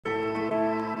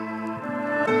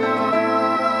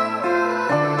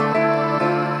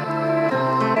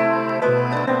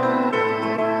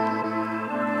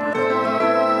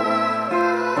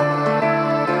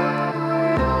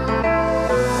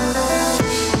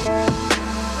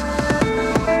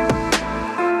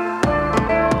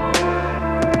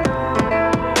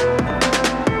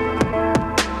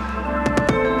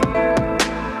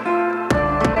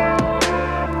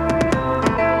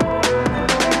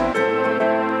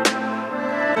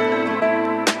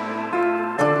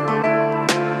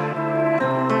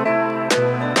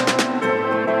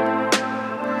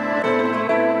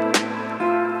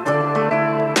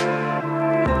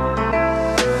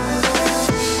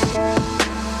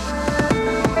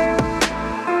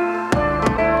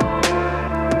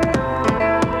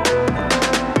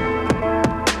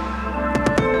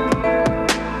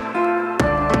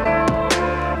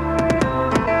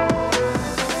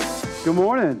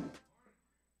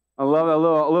I love a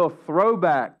little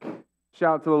throwback.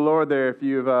 Shout to the Lord there. If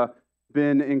you've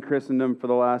been in Christendom for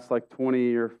the last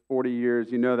 20 or 40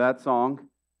 years, you know that song.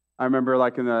 I remember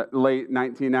in the late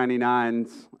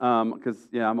 1999s, because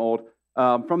I'm old,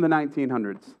 from the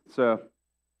 1900s. So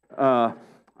I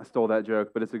stole that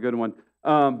joke, but it's a good one.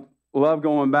 Love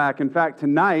going back. In fact,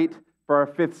 tonight for our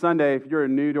fifth Sunday, if you're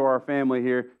new to our family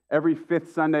here, every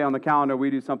fifth Sunday on the calendar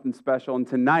we do something special. And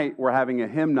tonight we're having a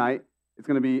hymn night. It's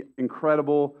going to be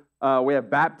incredible. We have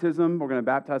baptism. We're going to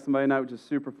baptize somebody tonight, which is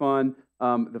super fun.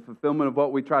 The fulfillment of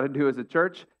what we try to do as a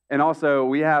church. And also,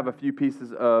 we have a few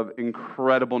pieces of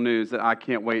incredible news that I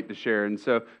can't wait to share. And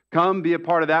so come be a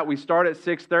part of that. We start at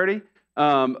 6:30,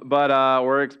 but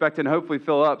we're expecting to hopefully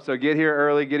fill up. So get here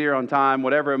early, get here on time,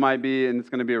 whatever it might be. And it's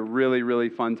going to be a really, really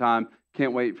fun time.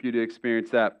 Can't wait for you to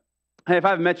experience that. Hey, if I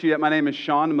haven't met you yet, my name is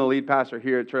Sean. I'm the lead pastor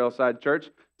here at Trailside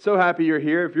Church. So happy you're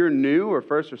here. If you're new or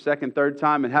first or second, third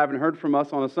time and haven't heard from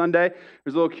us on a Sunday,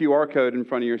 there's a little QR code in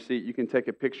front of your seat. You can take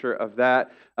a picture of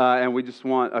that. And we just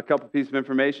want a couple pieces of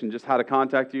information, just how to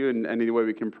contact you and any way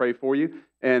we can pray for you.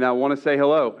 And I want to say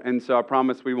hello. And so I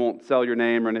promise we won't sell your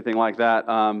name or anything like that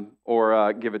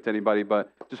or give it to anybody.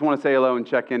 But just want to say hello and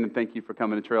check in and thank you for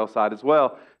coming to Trailside as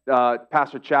well.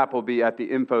 Pastor Chap will be at the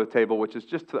info table, which is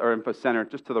or info center,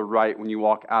 just to the right when you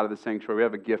walk out of the sanctuary. We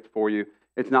have a gift for you.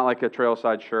 It's not like a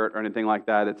Trailside shirt or anything like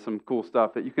that. It's some cool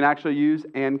stuff that you can actually use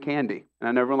and candy. And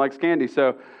I know everyone likes candy,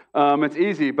 so it's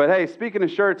easy. But hey, speaking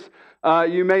of shirts,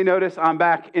 you may notice I'm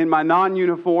back in my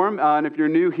non-uniform. And if you're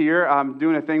new here, I'm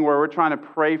doing a thing where we're trying to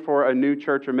pray for a new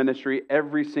church or ministry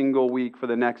every single week for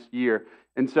the next year.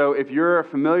 And so if you're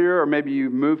familiar or maybe you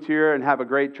moved here and have a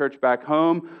great church back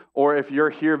home, or if you're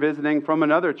here visiting from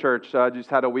another church, just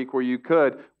had a week where you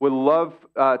would love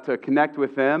to connect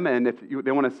with them. And if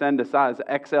they want to send a size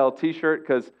XL t-shirt,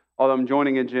 because although I'm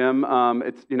joining a gym,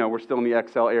 it's we're still in the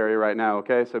XL area right now,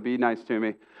 okay? So be nice to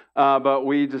me. But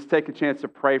we just take a chance to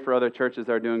pray for other churches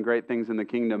that are doing great things in the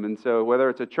kingdom. And so whether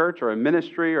it's a church or a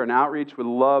ministry or an outreach, we'd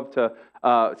love to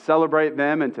celebrate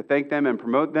them and to thank them and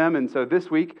promote them. And so this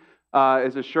week,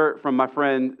 is a shirt from my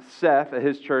friend Seth at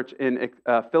his church in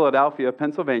Philadelphia,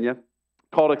 Pennsylvania,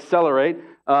 called Accelerate.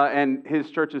 And his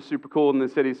church is super cool in the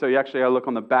city, so you actually got to look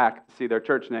on the back to see their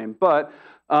church name. But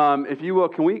if you will,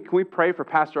 can we pray for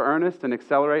Pastor Ernest and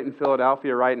Accelerate in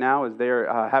Philadelphia right now as they're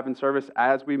having service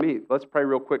as we meet? Let's pray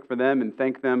real quick for them and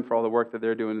thank them for all the work that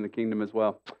they're doing in the kingdom as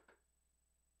well.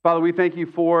 Father, we thank you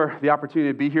for the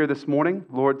opportunity to be here this morning,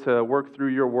 Lord, to work through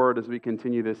your word as we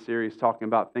continue this series talking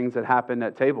about things that happened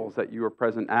at tables that you were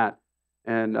present at.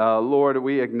 And Lord,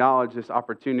 we acknowledge this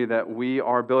opportunity that we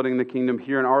are building the kingdom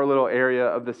here in our little area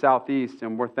of the Southeast,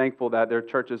 and we're thankful that there are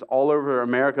churches all over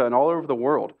America and all over the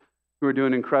world who are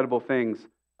doing incredible things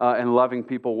and loving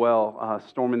people well,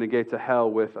 storming the gates of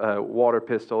hell with a water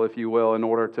pistol, if you will, in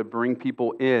order to bring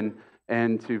people in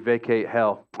and to vacate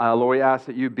hell. Lord, we ask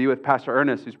that you be with Pastor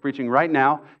Ernest, who's preaching right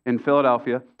now in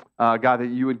Philadelphia. God,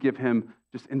 that you would give him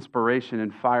just inspiration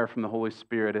and fire from the Holy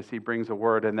Spirit as he brings a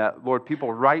word, and that, Lord,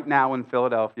 people right now in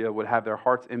Philadelphia would have their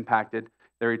hearts impacted,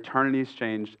 their eternities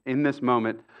changed in this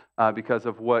moment because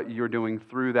of what you're doing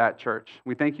through that church.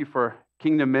 We thank you for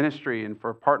kingdom ministry and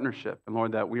for partnership, and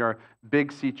Lord, that we are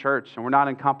Big C Church, and we're not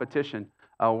in competition.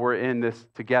 We're in this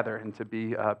together and to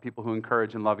be people who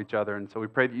encourage and love each other. And so we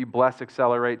pray that you bless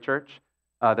Accelerate Church,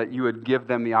 that you would give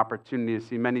them the opportunity to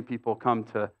see many people come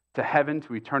to heaven,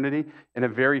 to eternity, in a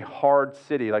very hard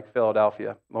city like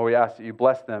Philadelphia. Lord, we ask that you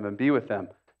bless them and be with them,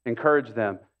 encourage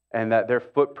them, and that their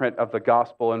footprint of the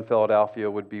gospel in Philadelphia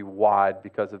would be wide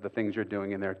because of the things you're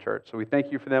doing in their church. So we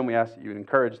thank you for them. We ask that you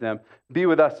encourage them. Be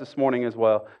with us this morning as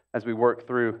well as we work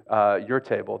through your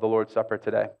table, the Lord's Supper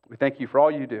today. We thank you for all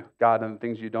you do, God, and the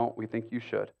things you don't, we think you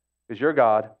should. Because you're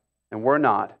God, and we're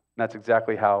not, and that's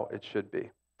exactly how it should be. In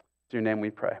your name we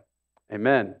pray.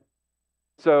 Amen.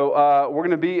 So we're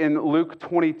going to be in Luke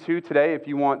 22 today. If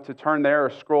you want to turn there or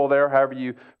scroll there, however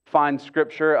you find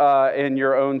Scripture in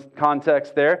your own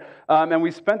context there. And we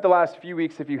spent the last few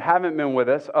weeks, if you haven't been with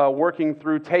us, working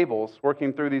through tables,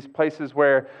 working through these places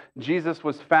where Jesus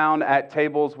was found at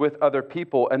tables with other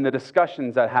people, and the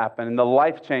discussions that happened, and the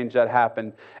life change that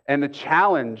happened, and the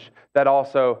challenge that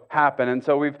also happened. And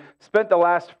so we've spent the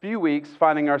last few weeks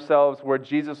finding ourselves where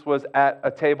Jesus was at a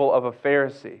table of a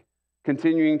Pharisee.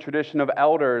 continuing tradition of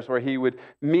elders where he would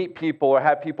meet people or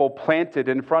have people planted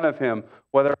in front of him,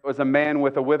 whether it was a man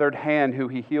with a withered hand who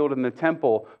he healed in the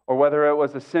temple, or whether it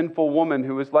was a sinful woman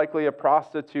who was likely a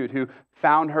prostitute who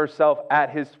found herself at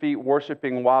his feet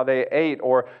worshiping while they ate,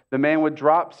 or the man with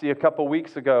dropsy a couple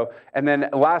weeks ago. And then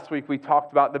last week we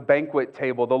talked about the banquet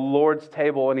table, the Lord's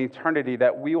table in eternity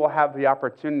that we will have the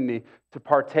opportunity to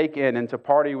partake in and to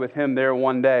party with him there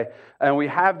one day. And we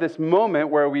have this moment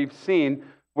where we've seen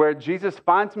where Jesus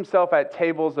finds himself at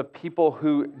tables of people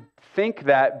who think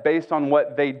that based on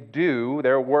what they do,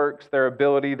 their works, their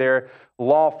ability, their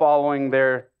law following,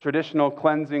 their traditional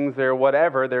cleansings, their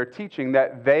whatever, their teaching,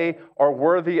 that they are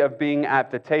worthy of being at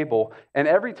the table. And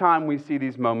every time we see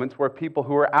these moments where people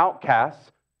who are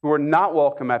outcasts, who are not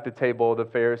welcome at the table of the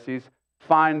Pharisees,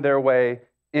 find their way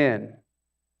in.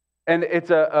 And it's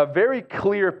a very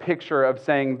clear picture of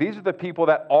saying these are the people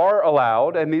that are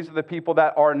allowed and these are the people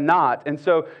that are not. And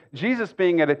so Jesus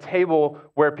being at a table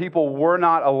where people were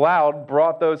not allowed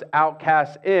brought those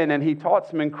outcasts in, and he taught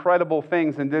some incredible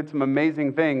things and did some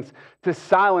amazing things to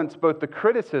silence both the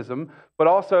criticism but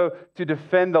also to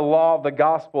defend the law of the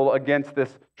gospel against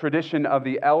this tradition of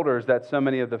the elders that so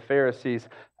many of the Pharisees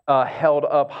held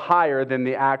up higher than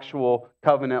the actual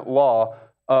covenant law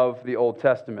of the Old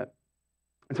Testament.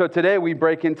 And so today we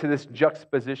break into this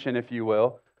juxtaposition, if you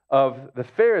will, of the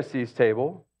Pharisees'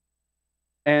 table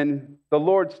and the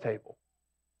Lord's table.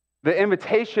 The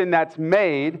invitation that's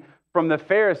made from the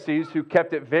Pharisees, who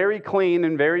kept it very clean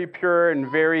and very pure and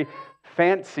very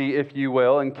fancy, if you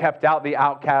will, and kept out the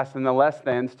outcasts and the less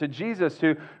thans, to Jesus,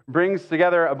 who brings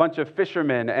together a bunch of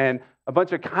fishermen and a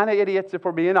bunch of kind of idiots, if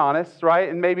we're being honest, right?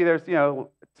 And maybe there's,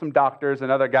 some doctors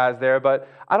and other guys there, but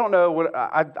I don't know.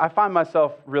 I find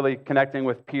myself really connecting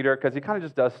with Peter because he kind of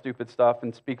just does stupid stuff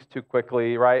and speaks too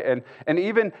quickly, right? And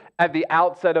even at the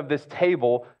outset of this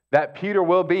table that Peter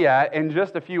will be at, in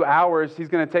just a few hours, he's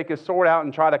going to take his sword out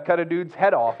and try to cut a dude's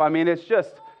head off. I mean, it's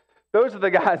just, those are the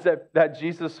guys that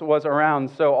Jesus was around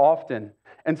so often.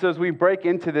 And so as we break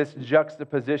into this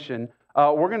juxtaposition,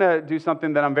 we're going to do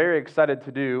something that I'm very excited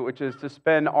to do, which is to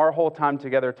spend our whole time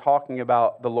together talking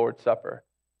about the Lord's Supper.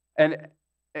 And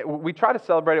we try to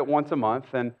celebrate it once a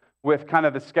month, and with kind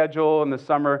of the schedule in the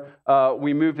summer,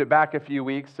 we moved it back a few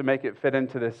weeks to make it fit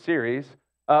into this series.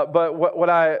 But what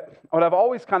I've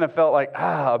always kind of felt like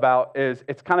about is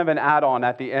it's kind of an add-on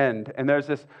at the end, and there's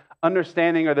this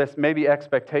understanding or this maybe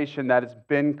expectation that it's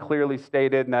been clearly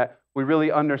stated and that we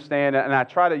really understand it. And I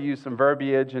try to use some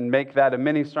verbiage and make that a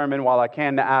mini sermon while I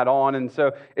can to add on. And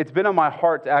so it's been on my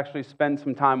heart to actually spend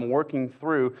some time working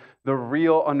through the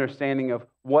real understanding of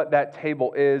what that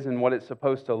table is and what it's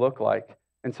supposed to look like.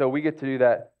 And so we get to do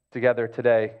that together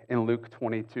today in Luke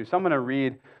 22. So I'm going to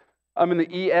read, I'm in the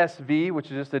ESV, which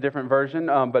is just a different version.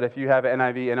 But if you have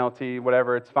NIV, NLT,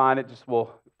 whatever, it's fine. It just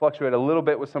will fluctuate a little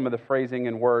bit with some of the phrasing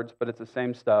and words, but it's the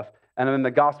same stuff. And I'm in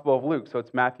the Gospel of Luke, so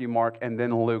it's Matthew, Mark, and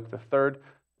then Luke, the third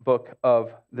book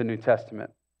of the New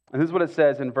Testament. And this is what it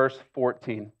says in verse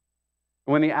 14.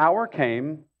 When the hour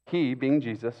came, he, being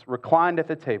Jesus, reclined at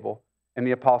the table, and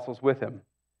the apostles with him.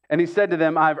 And he said to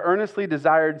them, I have earnestly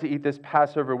desired to eat this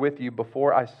Passover with you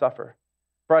before I suffer.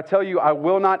 For I tell you, I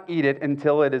will not eat it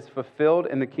until it is fulfilled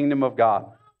in the kingdom of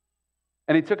God.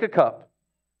 And he took a cup.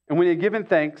 And when he had given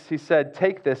thanks, he said,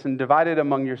 take this and divide it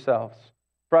among yourselves.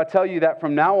 For I tell you that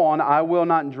from now on I will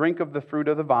not drink of the fruit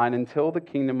of the vine until the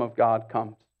kingdom of God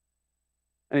comes.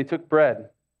 And he took bread.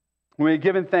 When he had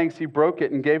given thanks, he broke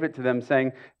it and gave it to them,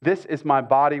 saying, this is my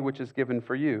body which is given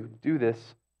for you. Do this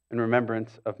in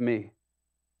remembrance of me.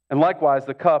 And likewise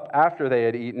the cup after they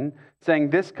had eaten, saying,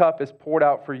 this cup is poured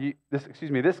out for you.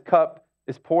 This cup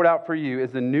is poured out for you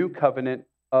is the new covenant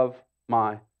of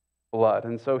my blood.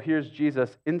 And so here's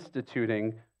Jesus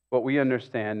instituting what we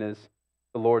understand is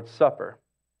the Lord's Supper.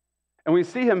 And we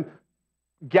see him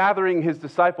gathering his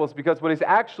disciples because what he's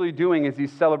actually doing is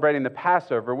he's celebrating the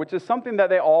Passover, which is something that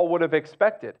they all would have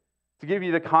expected. To give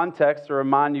you the context to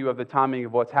remind you of the timing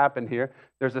of what's happened here,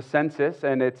 there's a census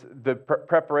and it's the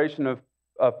preparation of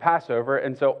Passover.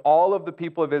 And so all of the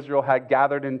people of Israel had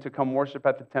gathered in to come worship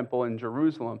at the temple in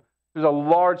Jerusalem. There's a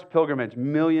large pilgrimage.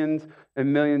 Millions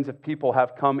and millions of people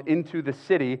have come into the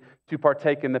city to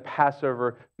partake in the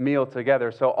Passover meal together.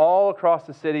 So all across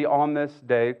the city on this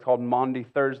day, called Maundy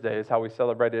Thursday, is how we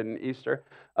celebrate it in Easter,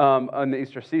 in the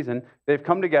Easter season, they've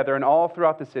come together, and all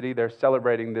throughout the city, they're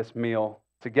celebrating this meal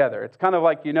together. It's kind of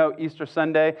like, Easter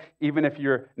Sunday, even if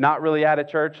you're not really at a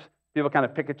church, people kind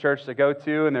of pick a church to go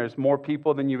to, and there's more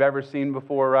people than you've ever seen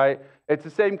before, right? It's the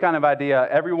same kind of idea.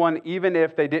 Everyone, even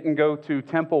if they didn't go to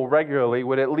temple regularly,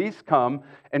 would at least come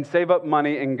and save up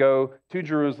money and go to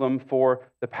Jerusalem for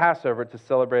the Passover to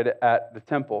celebrate it at the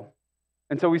temple.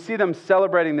 And so we see them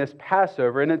celebrating this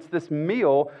Passover, and it's this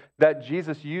meal that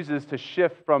Jesus uses to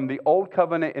shift from the old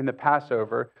covenant in the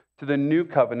Passover to the new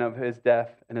covenant of his death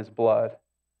and his blood.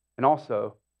 And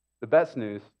also, the best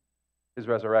news, his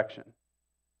resurrection.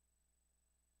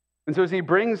 And so as he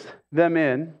brings them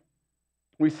in,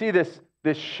 we see this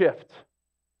shift.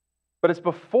 But it's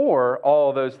before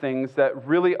all those things that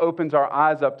really opens our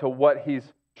eyes up to what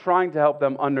he's trying to help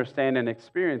them understand and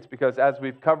experience. Because as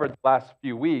we've covered the last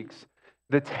few weeks,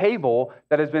 the table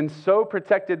that has been so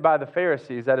protected by the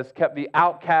Pharisees, that has kept the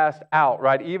outcast out,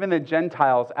 right? Even the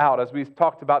Gentiles out, as we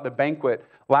talked about the banquet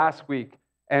last week.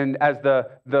 And as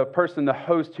the person, the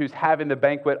host who's having the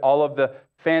banquet, all of the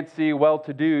fancy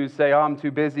well-to-dos say, oh, I'm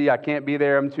too busy, I can't be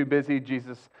there, I'm too busy.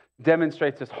 Jesus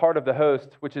demonstrates this heart of the host,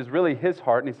 which is really his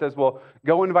heart. And he says, well,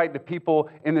 go invite the people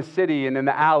in the city and in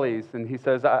the alleys. And he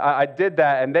says, I did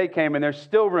that, and they came, and there's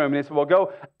still room. And he said, well,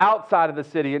 go outside of the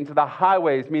city into the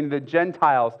highways, meaning the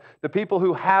Gentiles, the people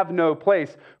who have no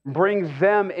place. Bring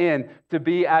them in to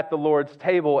be at the Lord's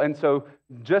table. And so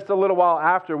just a little while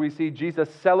after, we see Jesus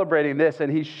celebrating this,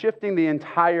 and he's shifting the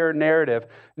entire narrative.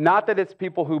 Not that it's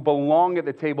people who belong at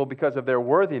the table because of their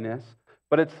worthiness,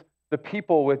 but it's the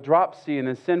people with dropsy and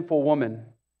a sinful woman.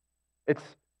 It's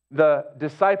the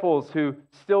disciples who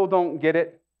still don't get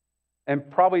it and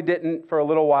probably didn't for a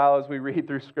little while as we read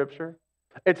through Scripture.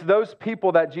 It's those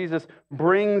people that Jesus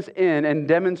brings in and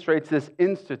demonstrates this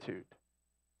institute,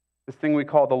 this thing we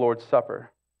call the Lord's Supper.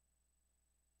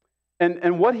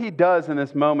 And what he does in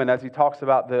this moment as he talks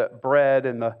about the bread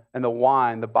and the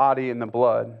wine, the body and the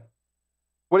blood,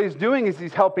 what he's doing is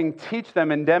he's helping teach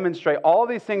them and demonstrate all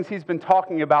these things he's been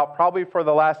talking about probably for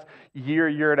the last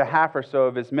year and a half or so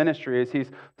of his ministry, as he's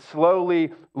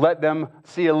slowly let them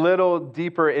see a little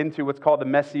deeper into what's called the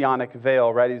messianic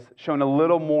veil, right? He's shown a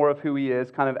little more of who he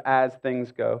is kind of as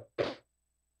things go.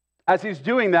 As he's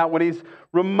doing that, what he's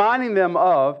reminding them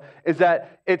of is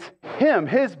that it's him,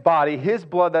 his body, his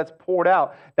blood that's poured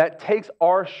out, that takes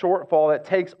our shortfall, that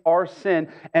takes our sin,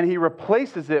 and he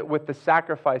replaces it with the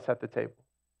sacrifice at the table.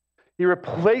 He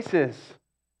replaces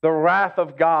the wrath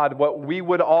of God, what we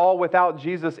would all without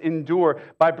Jesus endure,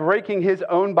 by breaking his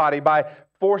own body, by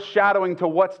foreshadowing to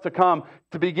what's to come,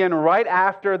 to begin right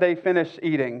after they finish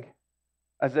eating,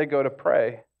 as they go to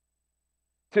pray.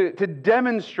 To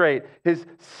demonstrate his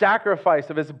sacrifice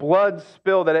of his blood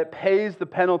spill, that it pays the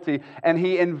penalty, and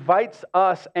he invites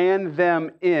us and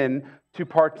them in to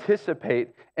participate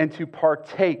and to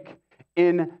partake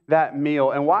in that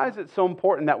meal. And why is it so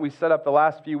important that we set up the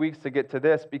last few weeks to get to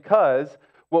this? Because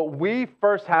what we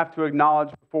first have to acknowledge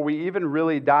before we even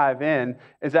really dive in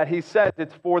is that he says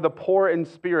it's for the poor in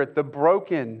spirit, the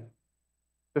broken,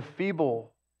 the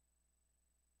feeble,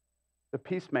 the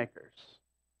peacemakers,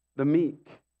 the meek.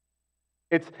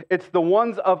 It's the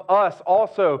ones of us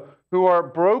also who are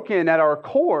broken at our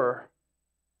core,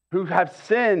 who have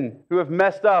sinned, who have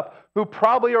messed up, who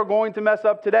probably are going to mess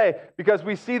up today, because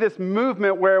we see this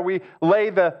movement where we lay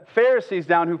the Pharisees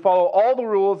down, who follow all the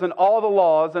rules and all the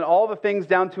laws and all the things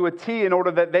down to a T in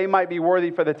order that they might be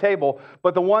worthy for the table.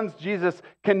 But the ones Jesus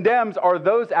condemns are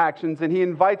those actions, and he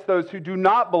invites those who do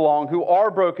not belong, who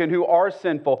are broken, who are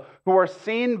sinful, who are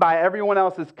seen by everyone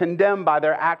else as condemned by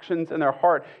their actions and their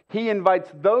heart. He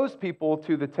invites those people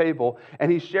to the table,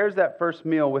 and he shares that first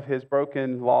meal with his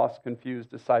broken, lost, confused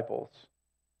disciples.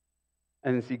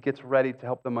 And as he gets ready to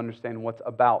help them understand what's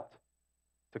about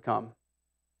to come.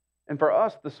 And for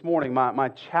us this morning, my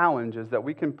challenge is that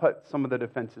we can put some of the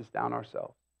defenses down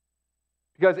ourselves.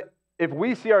 Because if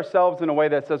we see ourselves in a way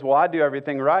that says, well, I do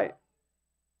everything right?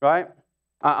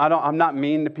 I'm not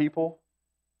mean to people.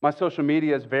 My social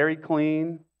media is very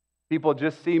clean. People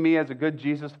just see me as a good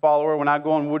Jesus follower. When I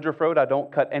go on Woodruff Road, I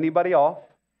don't cut anybody off,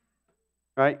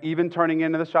 right? Even turning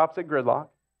into the shops at Gridlock.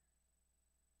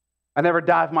 I never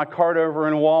dive my cart over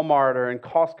in Walmart or in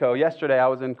Costco. Yesterday, I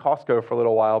was in Costco for a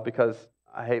little while because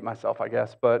I hate myself, I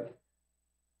guess. And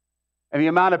the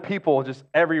amount of people just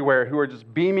everywhere who are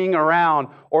just beaming around,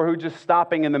 or who just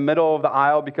stopping in the middle of the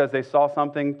aisle because they saw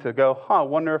something to go, I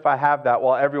wonder if I have that,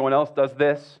 while everyone else does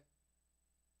this.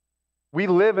 We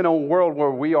live in a world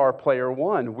where we are player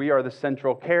one. We are the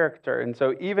central character. And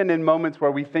so even in moments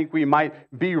where we think we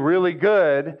might be really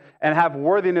good and have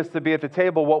worthiness to be at the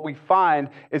table, what we find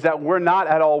is that we're not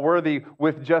at all worthy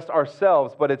with just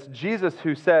ourselves, but it's Jesus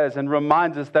who says and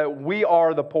reminds us that we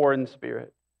are the poor in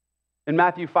spirit. In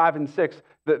Matthew 5 and 6,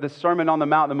 the Sermon on the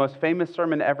Mount, the most famous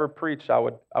sermon ever preached, I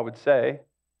would say,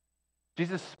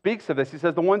 Jesus speaks of this. He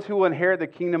says, the ones who will inherit the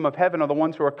kingdom of heaven are the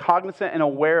ones who are cognizant and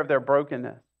aware of their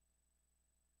brokenness.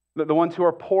 The ones who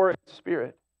are poor in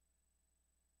spirit.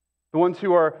 The ones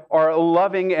who are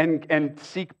loving and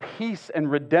seek peace and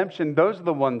redemption, those are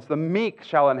the ones. The meek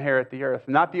shall inherit the earth,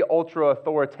 not the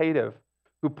ultra-authoritative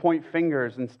who point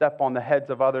fingers and step on the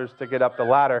heads of others to get up the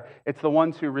ladder. It's the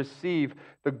ones who receive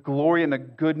the glory and the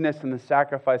goodness and the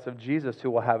sacrifice of Jesus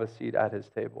who will have a seat at his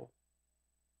table.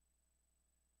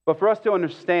 But for us to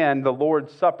understand the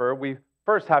Lord's Supper, we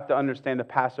first have to understand the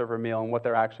Passover meal and what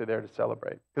they're actually there to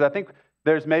celebrate. Because I think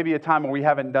there's maybe a time where we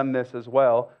haven't done this as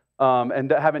well, but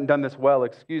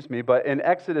in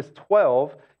Exodus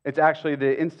 12, it's actually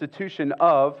the institution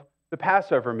of the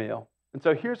Passover meal. And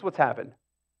so here's what's happened.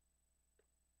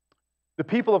 The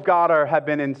people of God have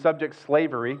been in subject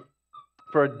slavery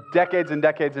for decades and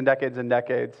decades and decades and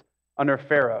decades under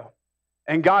Pharaoh.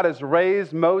 And God has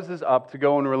raised Moses up to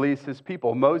go and release his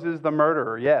people. Moses the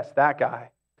murderer, yes, that guy.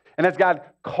 And as God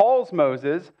calls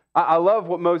Moses, I love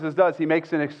what Moses does. He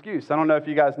makes an excuse. I don't know if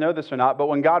you guys know this or not, but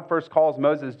when God first calls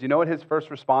Moses, do you know what his first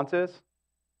response is?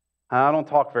 I don't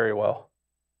talk very well.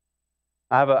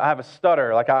 I have a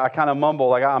stutter. Like I kind of mumble.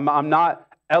 Like I'm not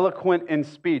eloquent in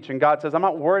speech. And God says, I'm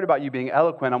not worried about you being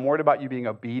eloquent. I'm worried about you being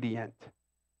obedient.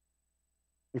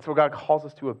 And so God calls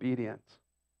us to obedience.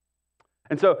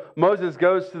 And so Moses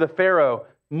goes to the Pharaoh.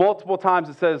 Multiple times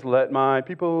it says, let my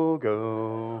people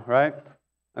go, right?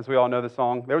 As we all know the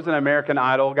song. There was an American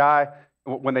Idol guy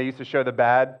when they used to show the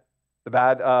bad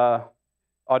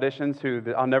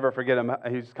auditions I'll never forget him.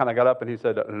 He just kind of got up and he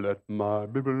said, let my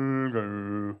people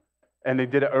go. And they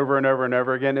did it over and over and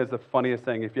over again. It's the funniest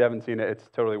thing. If you haven't seen it, it's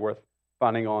totally worth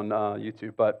finding on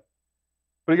YouTube. But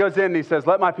he goes in and he says,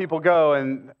 let my people go.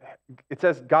 And it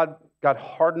says God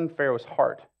hardened Pharaoh's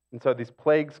heart. And so these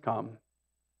plagues come.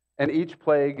 And each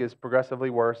plague is progressively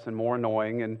worse and more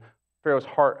annoying. And Pharaoh's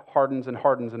heart hardens and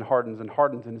hardens and hardens and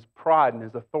hardens in his pride and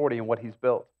his authority and what he's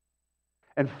built.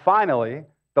 And finally,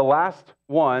 the last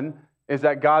one is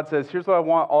that God says, here's what I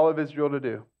want all of Israel to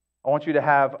do. I want you to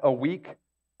have a week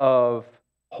of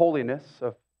holiness,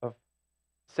 of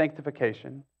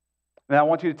sanctification. And I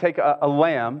want you to take a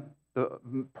lamb, the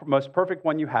most perfect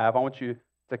one you have. I want you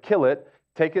to kill it,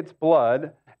 take its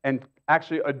blood, and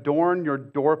actually adorn your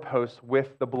doorposts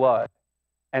with the blood.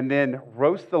 And then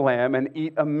roast the lamb and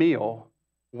eat a meal,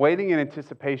 waiting in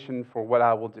anticipation for what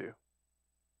I will do.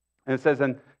 And it says,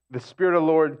 and the Spirit of the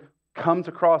Lord comes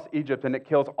across Egypt, and it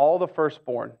kills all the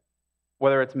firstborn,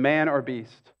 whether it's man or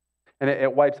beast. And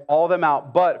it wipes all them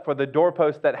out. But for the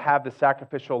doorposts that have the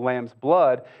sacrificial lamb's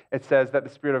blood, it says that the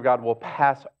Spirit of God will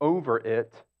pass over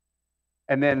it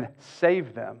and then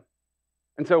save them.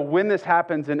 And so when this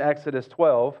happens in Exodus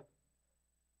 12,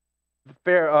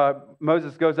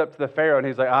 Moses goes up to the Pharaoh and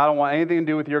he's like, I don't want anything to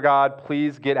do with your God.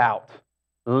 Please get out.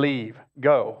 Leave.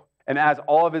 Go. And as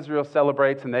all of Israel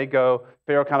celebrates and they go,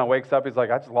 Pharaoh kind of wakes up. He's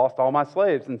like, I just lost all my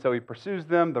slaves. And so he pursues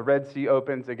them. The Red Sea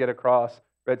opens. They get across.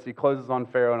 Red Sea closes on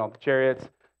Pharaoh and all the chariots.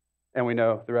 And we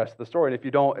know the rest of the story. And if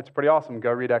you don't, it's pretty awesome.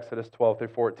 Go read Exodus 12 through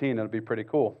 14. It'll be pretty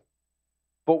cool.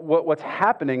 But what's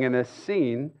happening in this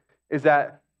scene is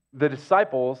that the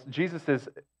disciples, Jesus is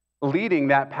leading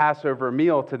that Passover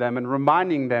meal to them and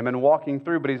reminding them and walking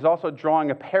through, but he's also drawing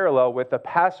a parallel with the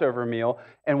Passover meal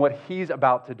and what he's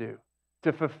about to do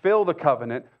to fulfill the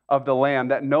covenant of the Lamb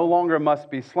that no longer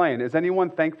must be slain. Is anyone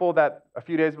thankful that a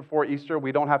few days before Easter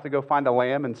we don't have to go find a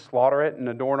lamb and slaughter it and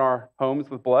adorn our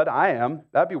homes with blood? I am.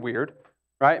 That'd be weird,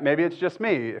 right? Maybe it's just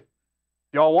me. If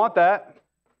y'all want that,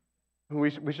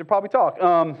 we should probably talk.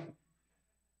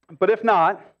 But if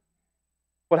not,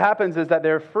 what happens is that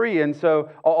they're free. And so,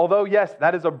 although, yes,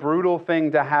 that is a brutal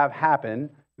thing to have happen,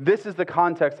 this is the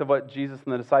context of what Jesus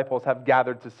and the disciples have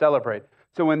gathered to celebrate.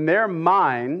 So in their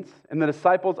minds, in the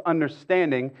disciples'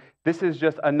 understanding, this is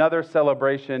just another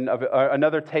celebration,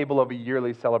 another table of a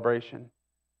yearly celebration.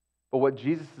 But what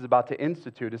Jesus is about to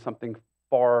institute is something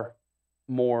far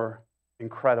more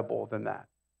incredible than that.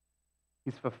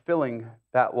 He's fulfilling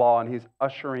that law, and he's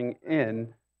ushering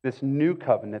in this new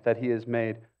covenant that he has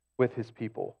made with his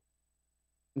people.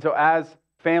 And so as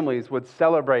families would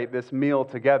celebrate this meal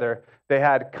together, they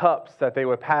had cups that they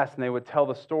would pass and they would tell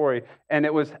the story. And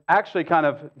it was actually kind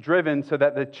of driven so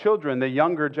that the children, the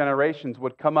younger generations,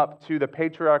 would come up to the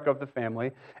patriarch of the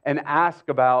family and ask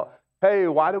about, hey,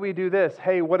 why do we do this?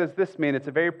 Hey, what does this mean? It's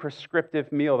a very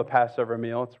prescriptive meal, the Passover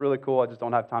meal. It's really cool. I just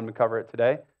don't have time to cover it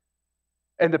today.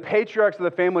 And the patriarchs of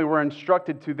the family were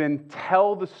instructed to then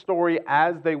tell the story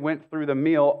as they went through the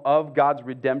meal of God's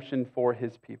redemption for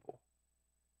his people.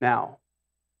 Now,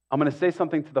 I'm going to say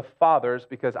something to the fathers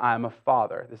because I'm a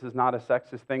father. This is not a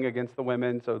sexist thing against the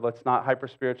women, so let's not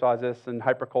hyper-spiritualize this and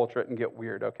hyper-culture it and get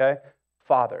weird, okay?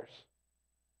 Fathers,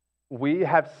 we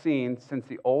have seen since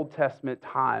the Old Testament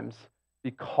times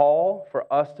the call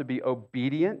for us to be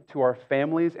obedient to our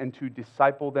families and to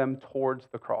disciple them towards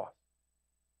the cross.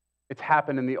 It's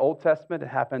happened in the Old Testament. It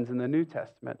happens in the New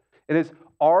Testament. It is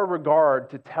our regard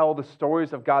to tell the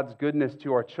stories of God's goodness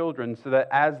to our children so that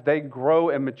as they grow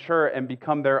and mature and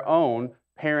become their own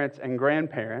parents and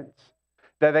grandparents,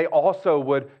 that they also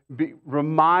would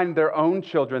remind their own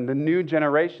children, the new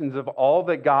generations, of all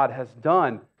that God has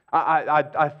done.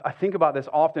 I think about this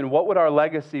often. What would our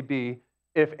legacy be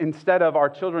if instead of our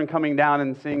children coming down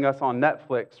and seeing us on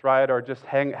Netflix, right, or just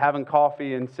having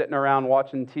coffee and sitting around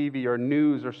watching TV or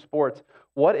news or sports,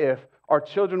 what if our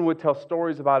children would tell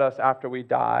stories about us after we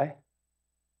die,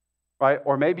 right?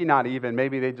 Or maybe not even.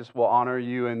 Maybe they just will honor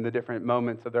you in the different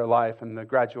moments of their life and the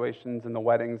graduations and the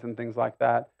weddings and things like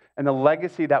that. And the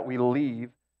legacy that we leave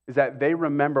is that they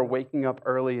remember waking up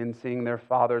early and seeing their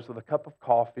fathers with a cup of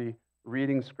coffee,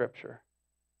 reading scripture,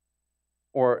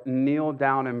 or kneel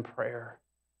down in prayer.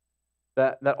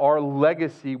 That our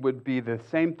legacy would be the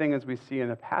same thing as we see in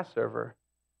the Passover.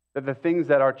 That the things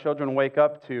that our children wake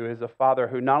up to is a father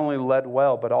who not only led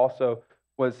well, but also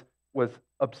was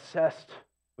obsessed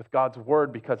with God's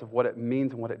word because of what it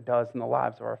means and what it does in the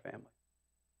lives of our family.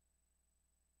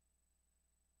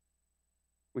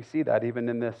 We see that even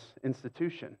in this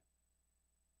institution.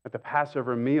 At the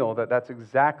Passover meal, that's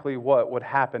exactly what would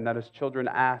happen, that as children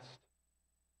asked,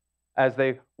 as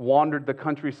they wandered the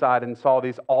countryside and saw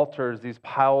these altars, these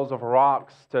piles of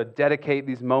rocks to dedicate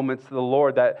these moments to the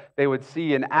Lord, that they would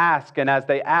see and ask. And as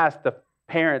they asked, the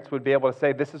parents would be able to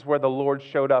say, this is where the Lord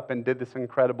showed up and did this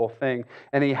incredible thing.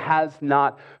 And He has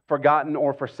not forgotten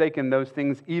or forsaken those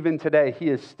things. Even today, He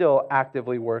is still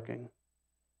actively working.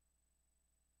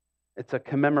 It's a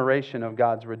commemoration of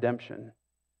God's redemption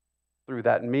through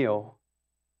that meal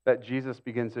that Jesus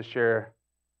begins to share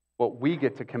what we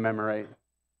get to commemorate,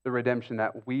 the redemption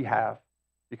that we have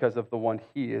because of the one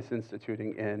He is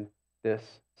instituting in this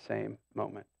same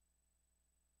moment.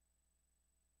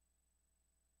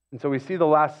 And so we see the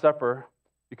Last Supper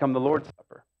become the Lord's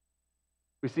Supper.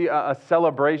 We see a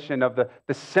celebration of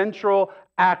the central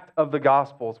act of the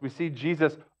Gospels. We see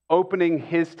Jesus opening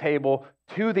His table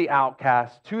to the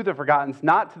outcasts, to the forgotten,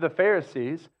 not to the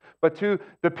Pharisees, but to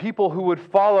the people who would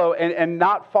follow and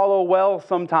not follow well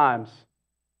sometimes.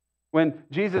 When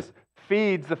Jesus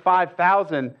feeds the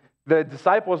 5,000, the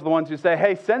disciples are the ones who say,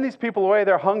 hey, send these people away,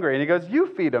 they're hungry. And He goes, you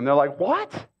feed them. They're like,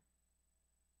 what?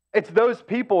 It's those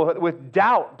people with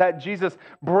doubt that Jesus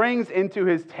brings into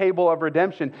His table of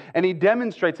redemption. And He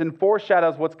demonstrates and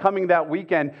foreshadows what's coming that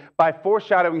weekend by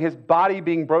foreshadowing His body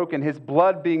being broken, His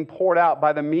blood being poured out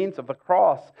by the means of the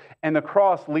cross, and the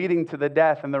cross leading to the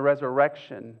death and the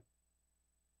resurrection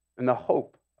and the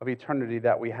hope of eternity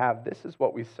that we have. This is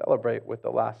what we celebrate with the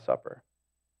Last Supper.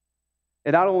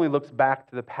 It not only looks back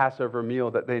to the Passover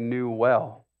meal that they knew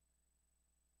well,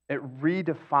 it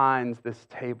redefines this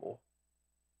table,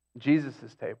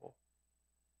 Jesus' table,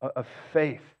 of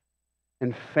faith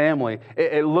and family.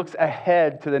 It looks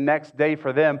ahead to the next day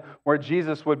for them where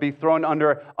Jesus would be thrown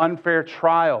under unfair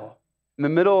trial in the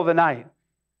middle of the night,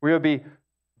 where He would be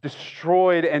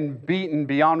destroyed and beaten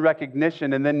beyond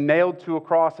recognition and then nailed to a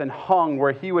cross and hung,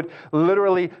 where He would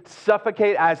literally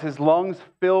suffocate as His lungs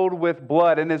filled with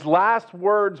blood. And His last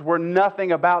words were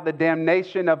nothing about the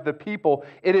damnation of the people.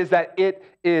 It is that it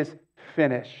is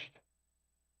finished.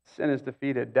 Sin is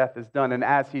defeated, death is done. And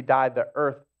as He died, the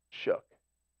earth shook.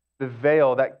 The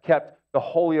veil that kept the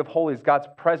Holy of Holies, God's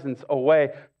presence, away,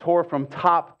 tore from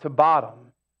top to bottom.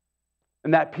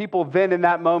 And that people then in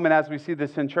that moment, as we see the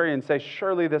centurion say,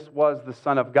 surely this was the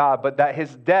Son of God, but that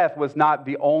His death was not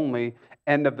the only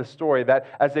end of the story. That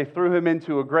as they threw Him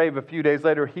into a grave a few days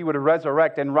later, He would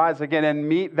resurrect and rise again and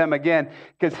meet them again,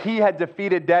 because He had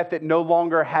defeated death. It no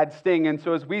longer had sting. And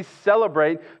so as we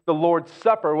celebrate the Lord's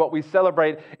Supper, what we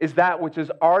celebrate is that which has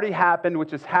already happened,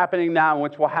 which is happening now, and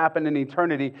which will happen in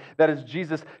eternity. That is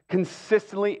Jesus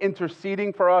consistently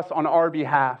interceding for us on our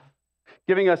behalf,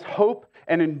 giving us hope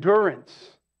and endurance,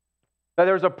 that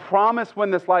there's a promise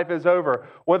when this life is over,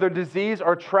 whether disease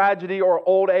or tragedy or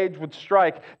old age would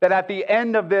strike, that at the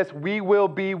end of this we will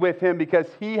be with Him because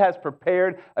He has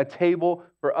prepared a table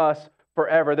for us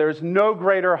forever. There's no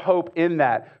greater hope in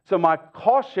that. So my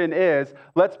caution is,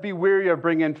 let's be weary of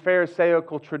bringing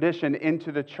Pharisaical tradition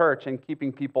into the church and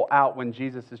keeping people out when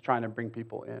Jesus is trying to bring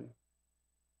people in.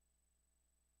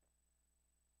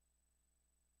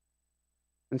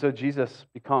 And so Jesus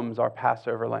becomes our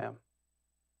Passover lamb.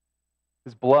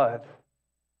 His blood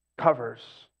covers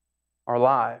our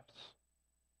lives.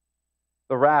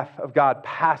 The wrath of God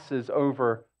passes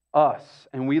over us,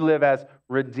 and we live as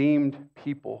redeemed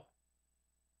people.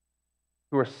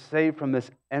 who are saved from this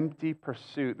empty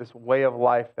pursuit, this way of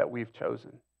life that we've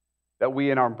chosen, that we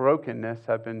in our brokenness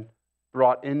have been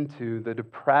brought into, the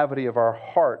depravity of our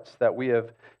hearts, that we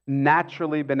have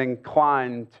naturally been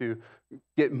inclined to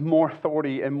get more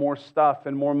authority and more stuff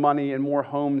and more money and more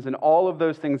homes and all of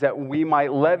those things, that we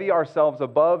might levy ourselves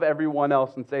above everyone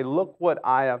else and say, look what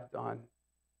I have done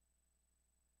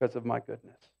because of my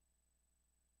goodness.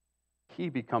 He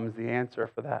becomes the answer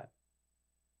for that.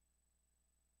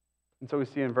 And so we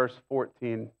see in verse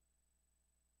 14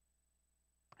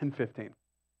 and 15. It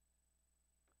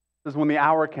says, when the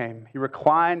hour came, he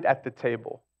reclined at the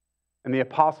table, and the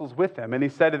apostles with him. And he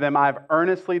said to them, I have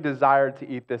earnestly desired to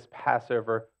eat this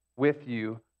Passover with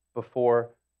you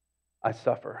before I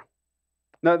suffer.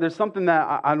 Now, there's something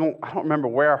that I don't remember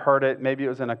where I heard it. Maybe it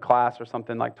was in a class or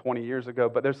something like 20 years ago.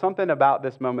 But there's something about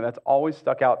this moment that's always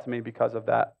stuck out to me because of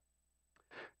that.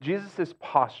 Jesus'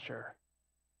 posture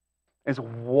is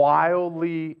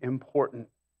wildly important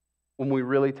when we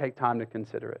really take time to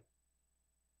consider it.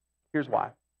 Here's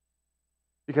why.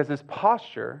 Because his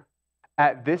posture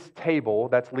at this table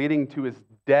that's leading to his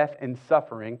death and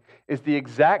suffering is the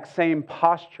exact same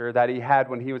posture that he had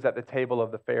when he was at the table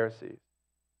of the Pharisees.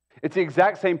 It's the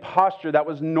exact same posture that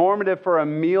was normative for a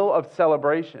meal of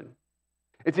celebration.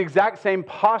 It's the exact same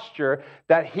posture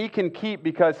that he can keep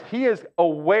because he is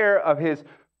aware of his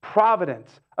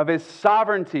providence, of his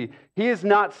sovereignty. He is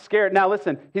not scared. Now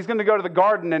listen, he's going to go to the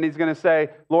garden and he's going to say,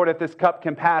 Lord, if this cup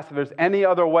can pass, if there's any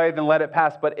other way, then let it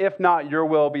pass. But if not, your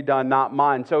will be done, not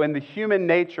mine. So in the human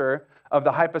nature of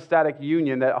the hypostatic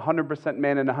union, that 100%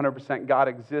 man and 100% God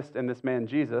exist in this man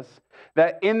Jesus,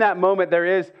 that in that moment there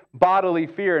is bodily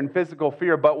fear and physical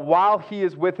fear. But while he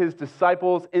is with his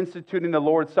disciples instituting the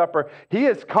Lord's Supper, he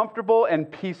is comfortable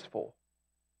and peaceful.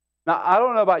 Now, I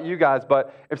don't know about you guys,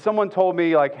 but if someone told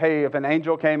me, like, hey, if an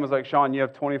angel came and was like, Sean, you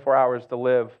have 24 hours to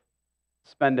live,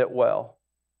 spend it well.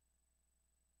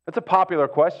 That's a popular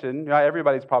question.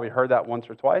 Everybody's probably heard that once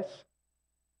or twice.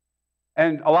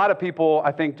 And a lot of people,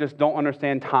 I think, just don't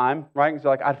understand time, right? Because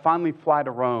they're like, I'd finally fly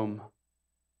to Rome.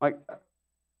 Like,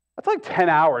 that's like 10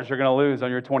 hours you're going to lose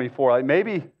on your 24. Like,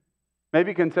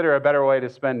 maybe consider a better way to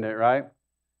spend it, right?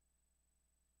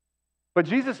 But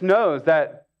Jesus knows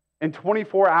that in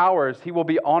 24 hours, he will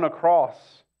be on a cross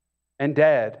and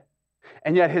dead.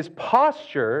 And yet his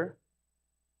posture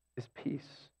is peace.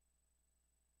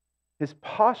 His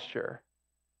posture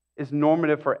is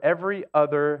normative for every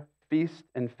other feast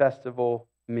and festival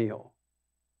meal.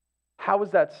 How is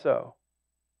that so?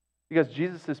 Because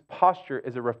Jesus' posture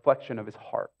is a reflection of his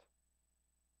heart.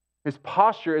 His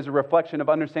posture is a reflection of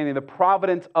understanding the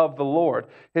providence of the Lord.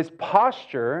 His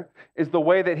posture is the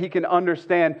way that he can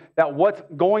understand that what's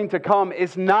going to come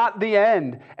is not the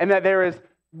end, and that there is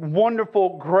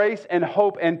wonderful grace and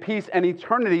hope and peace and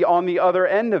eternity on the other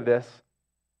end of this.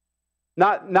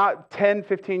 Not 10,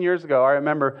 15 years ago, I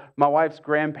remember my wife's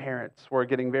grandparents were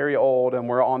getting very old and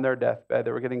were on their deathbed.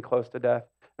 They were getting close to death.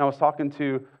 And I was talking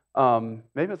to,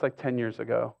 maybe it was like 10 years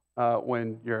ago,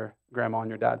 when your grandma on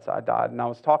your dad's side died. And I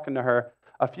was talking to her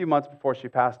a few months before she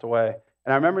passed away.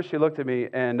 And I remember she looked at me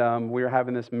and we were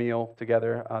having this meal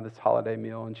together, this holiday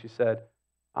meal. And she said,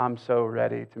 I'm so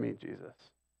ready to meet Jesus.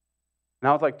 And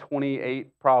I was like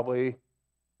 28 probably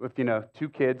with, 2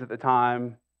 kids at the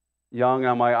time, young.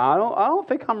 And I'm like, I don't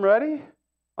think I'm ready.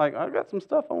 Like, I've got some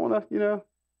stuff I want to,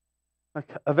 like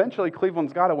eventually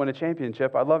Cleveland's got to win a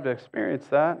championship. I'd love to experience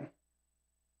that.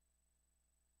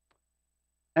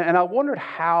 And I wondered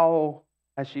how,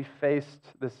 as she faced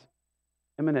this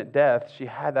imminent death, she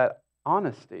had that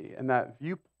honesty and that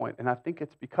viewpoint. And I think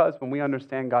it's because when we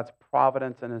understand God's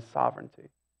providence and his sovereignty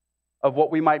of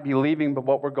what we might be leaving but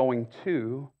what we're going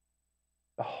to,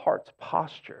 the heart's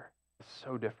posture is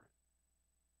so different.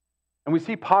 And we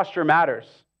see posture matters.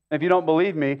 And if you don't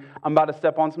believe me, I'm about to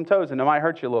step on some toes and it might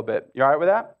hurt you a little bit. You all right with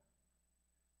that?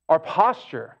 Our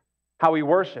posture, how we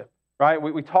worship. Right?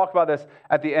 We talk about this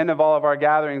at the end of all of our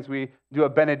gatherings. We do a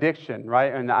benediction,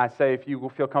 right? And I say, if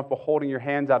you feel comfortable holding your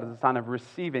hands out as a sign of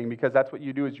receiving, because that's what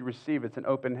you do is you receive. It's an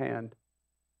open hand.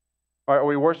 Or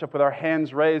we worship with our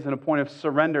hands raised in a point of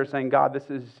surrender, saying, God, this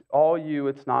is all you,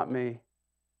 it's not me.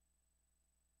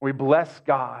 We bless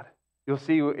God. You'll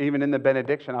see even in the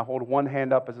benediction, I hold one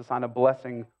hand up as a sign of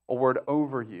blessing, a word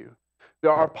over you.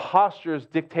 Our postures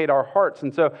dictate our hearts.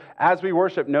 And so as we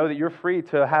worship, know that you're free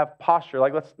to have posture.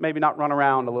 Like, let's maybe not run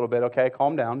around a little bit, okay?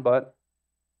 Calm down. But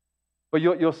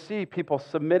you'll see people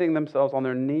submitting themselves on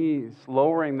their knees,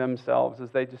 lowering themselves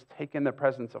as they just take in the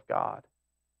presence of God.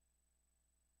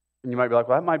 And you might be like,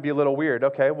 well, that might be a little weird.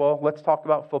 Okay, well, let's talk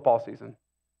about football season.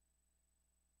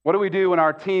 What do we do when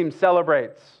our team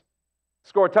celebrates?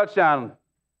 Score a touchdown.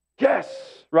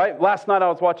 Yes, right? Last night I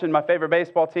was watching my favorite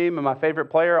baseball team, and my favorite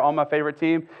player on my favorite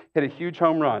team hit a huge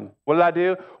home run. What did I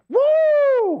do?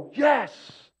 Woo! Yes!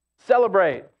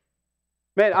 Celebrate.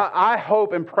 Man, I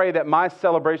hope and pray that my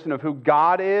celebration of who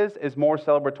God is more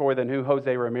celebratory than who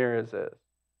Jose Ramirez is.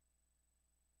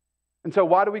 And so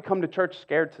why do we come to church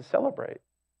scared to celebrate?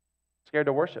 Scared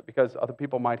to worship? Because other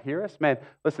people might hear us? Man,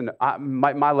 listen,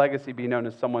 my legacy be known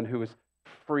as someone who is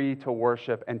free to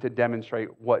worship and to demonstrate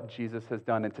what Jesus has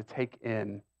done and to take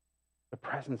in the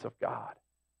presence of God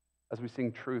as we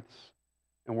sing truths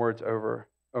and words over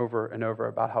and over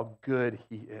about how good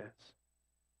He is.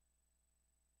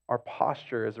 Our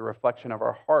posture is a reflection of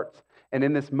our hearts. And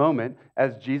in this moment,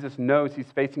 as Jesus knows He's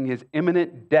facing His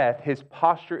imminent death, His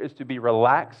posture is to be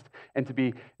relaxed and to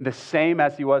be the same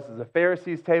as He was at the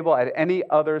Pharisees' table at any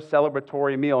other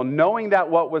celebratory meal. Knowing that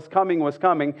what was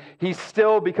coming, He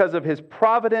still, because of His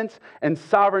providence and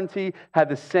sovereignty, had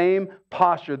the same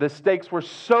posture. The stakes were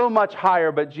so much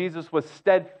higher, but Jesus was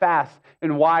steadfast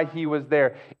in why He was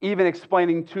there, even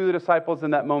explaining to the disciples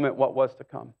in that moment what was to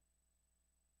come.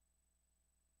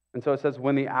 And so it says,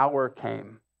 when the hour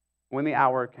came. When the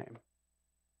hour came.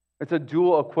 It's a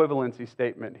dual equivalency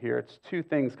statement here. It's two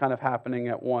things kind of happening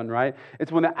at one, right?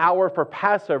 It's when the hour for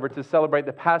Passover to celebrate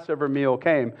the Passover meal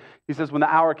came. He says, when the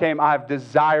hour came, I've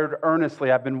desired earnestly.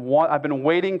 I've been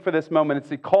waiting for this moment. It's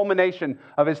the culmination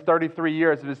of His 33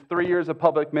 years, of His 3 years of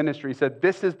public ministry. He said,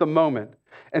 this is the moment.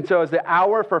 And so as the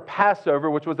hour for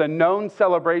Passover, which was a known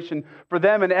celebration for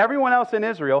them and everyone else in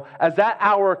Israel, as that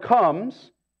hour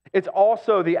comes, it's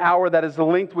also the hour that is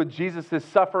linked with Jesus'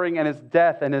 suffering and His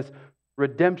death and His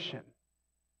redemption.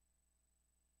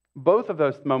 Both of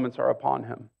those moments are upon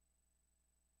Him.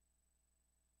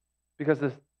 Because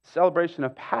the celebration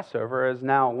of Passover is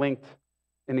now linked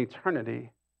in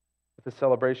eternity with the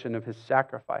celebration of His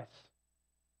sacrifice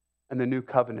and the new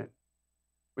covenant,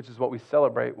 which is what we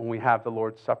celebrate when we have the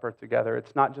Lord's Supper together.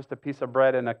 It's not just a piece of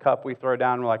bread and a cup we throw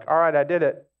down and we're like, all right, I did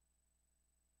it.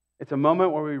 It's a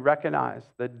moment where we recognize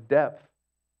the depth,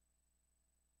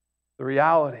 the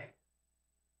reality,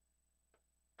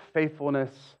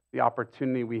 faithfulness, the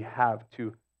opportunity we have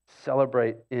to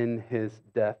celebrate in His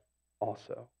death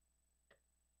also.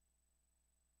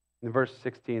 In verse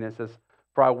 16 it says,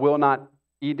 for I will not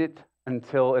eat it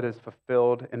until it is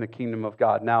fulfilled in the kingdom of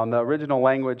God. Now, in the original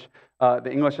language,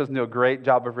 the English doesn't do a great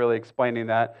job of really explaining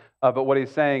that. But what he's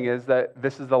saying is that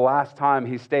this is the last time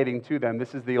he's stating to them,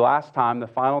 this is the last time, the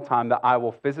final time that I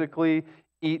will physically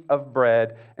eat of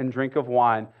bread and drink of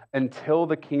wine until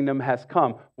the kingdom has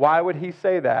come. Why would he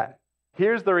say that?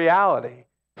 Here's the reality.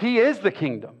 He is the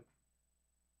kingdom.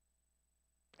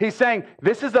 He's saying,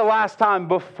 this is the last time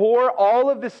before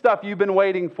all of this stuff you've been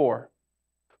waiting for.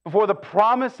 Before the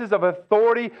promises of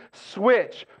authority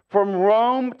switch from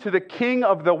Rome to the King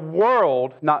of the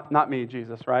world, not me,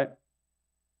 Jesus, right?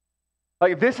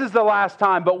 Like, this is the last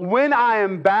time, but when I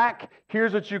am back,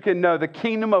 here's what you can know. The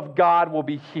kingdom of God will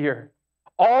be here.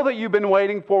 All that you've been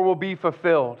waiting for will be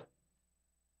fulfilled.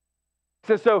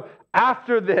 So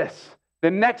after this, the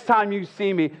next time you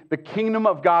see me, the kingdom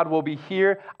of God will be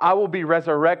here. I will be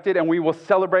resurrected, and we will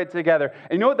celebrate together.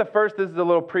 And you know what this is a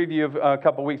little preview of a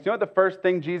couple weeks. You know what the first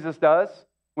thing Jesus does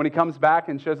when He comes back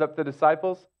and shows up to the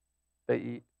disciples? They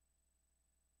eat.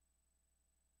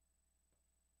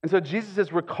 And so Jesus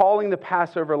is recalling the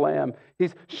Passover lamb.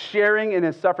 He's sharing in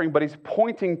His suffering, but He's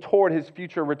pointing toward His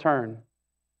future return.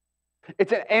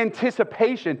 It's an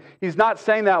anticipation. He's not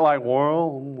saying that like,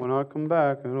 well, when I come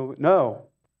back, no.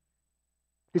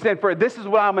 He's saying, for this is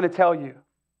what I'm going to tell you.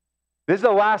 This is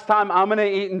the last time I'm going to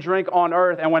eat and drink on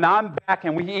earth. And when I'm back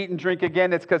and we eat and drink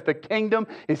again, it's because the kingdom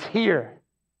is here.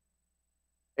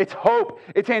 It's hope.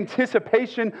 It's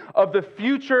anticipation of the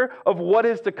future of what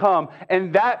is to come.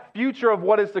 And that future of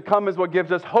what is to come is what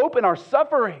gives us hope in our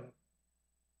suffering.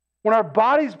 When our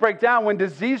bodies break down, when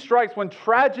disease strikes, when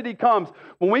tragedy comes,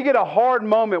 when we get a hard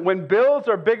moment, when bills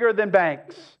are bigger than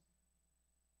banks,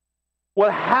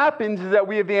 what happens is that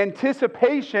we have the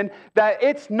anticipation that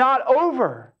it's not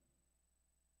over.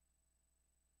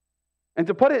 And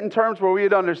to put it in terms where we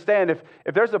would understand, if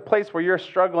there's a place where you're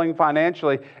struggling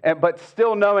financially, but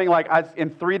still knowing like in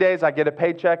 3 days I get a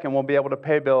paycheck and we'll be able to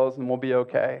pay bills and we'll be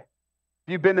okay.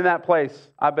 If you've been in that place,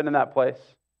 I've been in that place.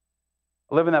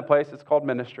 I live in that place. It's called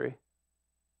ministry.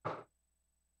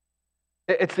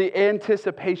 It's the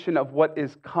anticipation of what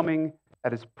is coming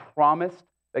that is promised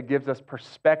that gives us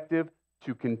perspective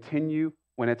to continue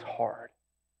when it's hard.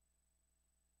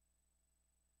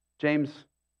 James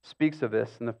speaks of this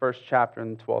in the first chapter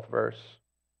in the 12th verse.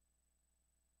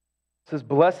 It says,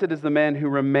 blessed is the man who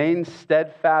remains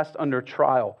steadfast under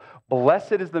trial.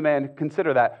 Blessed is the man,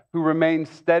 consider that, who remains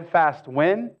steadfast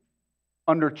when?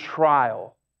 under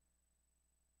trial.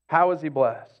 How is he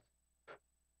blessed?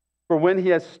 For when he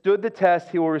has stood the test,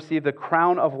 he will receive the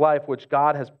crown of life which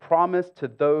God has promised to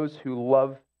those who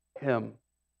love him.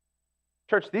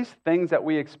 Church, these things that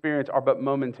we experience are but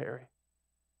momentary.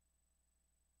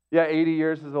 Yeah, 80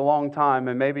 years is a long time,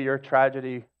 and maybe your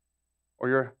tragedy or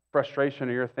your frustration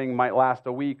or your thing might last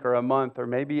a week or a month or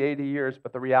maybe 80 years,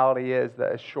 but the reality is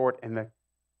that it's short in the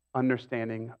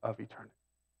understanding of eternity.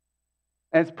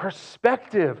 And it's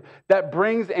perspective that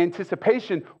brings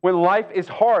anticipation when life is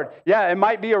hard. Yeah, it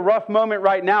might be a rough moment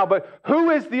right now, but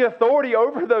who is the authority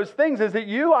over those things? Is it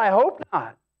you? I hope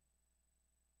not.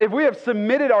 If we have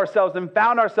submitted ourselves and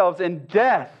found ourselves in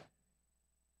death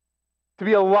to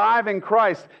be alive in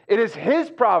Christ, it is His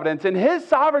providence and His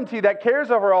sovereignty that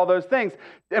cares over all those things.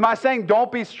 Am I saying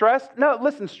don't be stressed? No,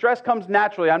 listen, stress comes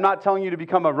naturally. I'm not telling you to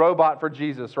become a robot for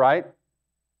Jesus, right?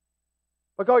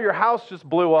 Like, oh, your house just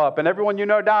blew up and everyone you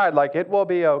know died. Like, it will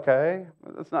be okay.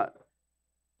 That's not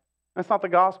the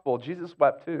gospel. Jesus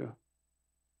wept too.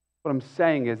 What I'm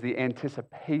saying is the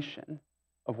anticipation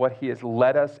of what He has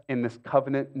led us in this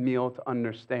covenant meal to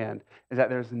understand is that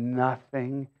there's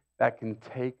nothing that can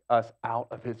take us out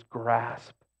of His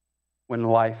grasp when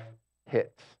life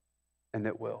hits, and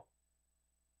it will.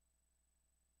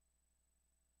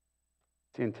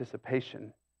 It's the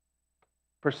anticipation.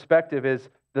 Perspective is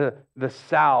the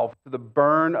salve to the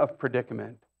burn of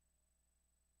predicament.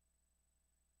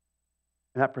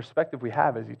 And that perspective we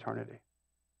have is eternity.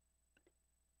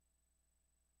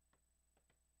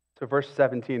 So verse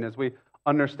 17, as we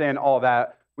understand all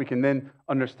that, we can then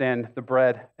understand the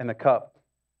bread and the cup.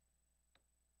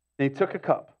 And He took a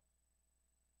cup.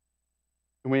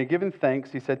 And when He had given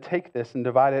thanks, He said, "Take this and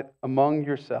divide it among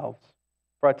yourselves.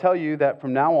 For I tell you that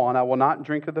from now on I will not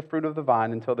drink of the fruit of the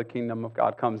vine until the kingdom of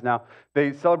God comes." Now,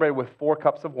 they celebrated with 4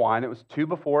 cups of wine. It was 2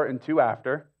 before and 2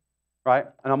 after, right?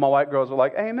 And all my white girls were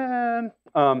like, "Amen."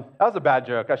 That was a bad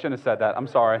joke. I shouldn't have said that. I'm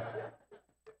sorry.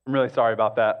 I'm really sorry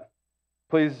about that.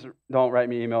 Please don't write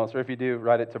me emails, or if you do,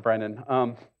 write it to Brendan.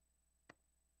 That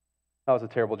was a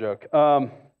terrible joke.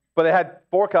 But they had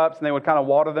 4 cups, and they would kind of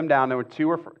water them down. There were two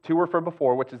were for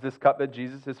before, which is this cup that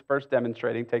Jesus is first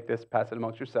demonstrating. Take this, pass it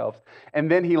amongst yourselves.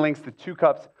 And then He links the 2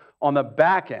 cups on the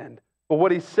back end. But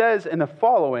what He says in the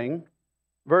following,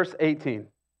 verse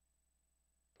 18,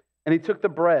 "And He took the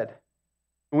bread,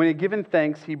 and when He had given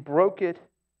thanks, He broke it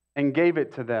and gave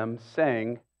it to them,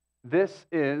 saying, 'This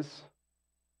is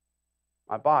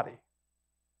my body.'"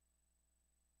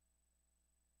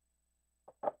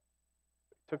 He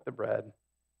took the bread.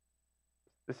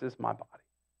 "This is my body,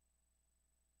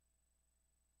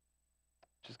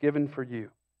 which is given for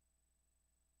you.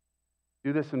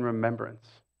 Do this in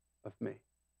remembrance of me."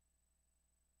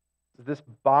 This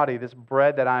body, this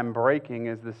bread that I'm breaking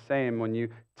is the same. When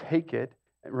you take it,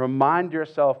 remind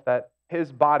yourself that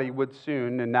His body would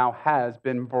soon, and now has,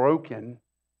 been broken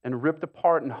and ripped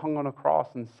apart and hung on a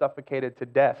cross and suffocated to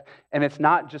death. And it's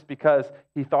not just because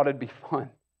He thought it'd be fun.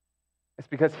 It's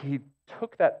because He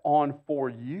took that on for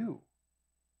you.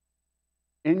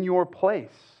 In your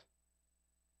place.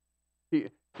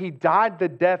 He died the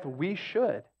death we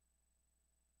should.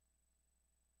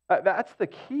 That's the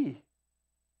key.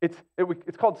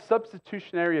 It's called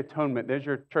substitutionary atonement. There's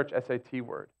your church SAT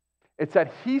word. It's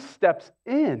that He steps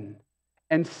in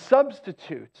and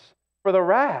substitutes for the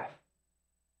wrath.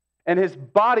 And His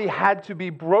body had to be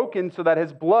broken so that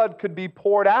His blood could be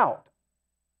poured out.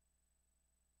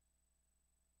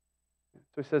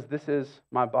 So He says, "This is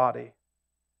my body."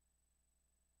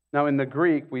 Now, in the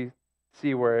Greek, we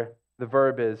see where the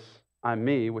verb is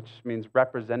 "me," which means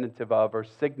representative of or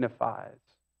signifies.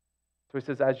 So He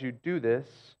says, "As you do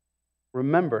this,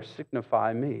 remember,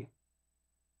 signify me."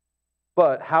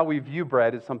 But how we view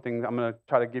bread is something I'm going to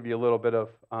try to give you a little bit of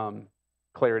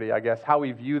clarity, I guess. How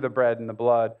we view the bread and the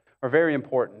blood are very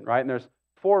important, right? And there's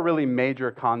 4 really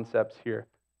major concepts here.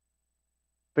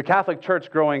 The Catholic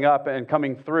Church growing up and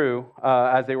coming through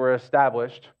as they were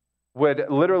established would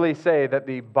literally say that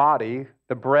the body,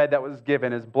 the bread that was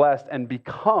given, is blessed and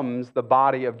becomes the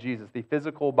body of Jesus, the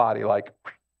physical body, like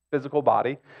physical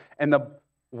body. And the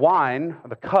wine,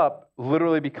 the cup,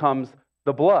 literally becomes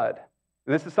the blood.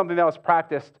 And this is something that was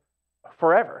practiced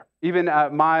forever. Even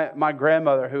my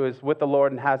grandmother, who is with the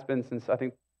Lord and has been since, I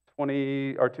think,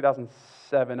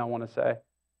 2007, I want to say.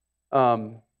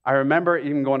 I remember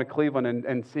even going to Cleveland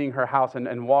and seeing her house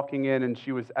and walking in, and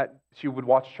she would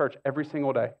watch church every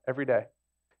single day, every day.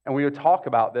 And we would talk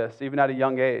about this, even at a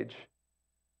young age.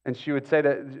 And she would say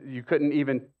that you couldn't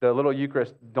even, the little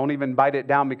Eucharist, don't even bite it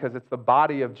down because it's the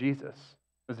body of Jesus.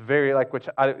 It was very like, which,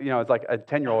 it's like a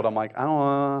 10-year-old, I'm like, I don't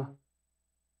know.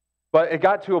 But it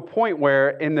got to a point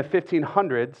where in the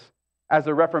 1500s, as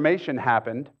the Reformation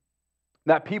happened,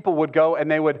 that people would go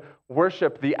and they would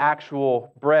worship the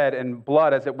actual bread and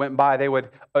blood as it went by. They would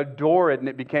adore it, and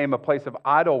it became a place of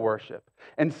idol worship.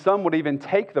 And some would even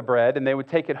take the bread and they would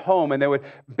take it home and they would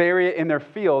bury it in their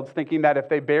fields, thinking that if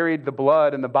they buried the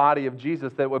blood and the body of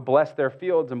Jesus, that it would bless their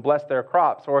fields and bless their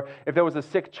crops. Or if there was a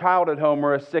sick child at home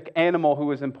or a sick animal who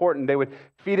was important, they would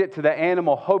feed it to the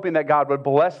animal, hoping that God would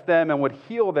bless them and would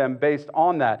heal them based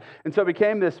on that. And so it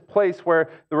became this place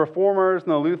where the Reformers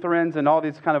and the Lutherans and all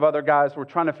these kind of other guys were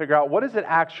trying to figure out, what does it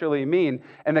actually mean?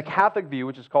 And the Catholic view,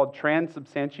 which is called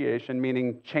transubstantiation,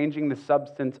 meaning changing the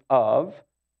substance of,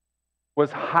 was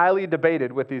highly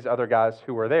debated with these other guys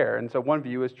who were there. And so one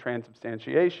view is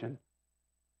transubstantiation.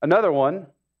 Another one,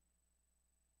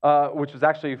 which was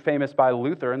actually famous by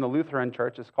Luther in the Lutheran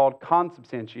Church, is called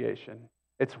consubstantiation.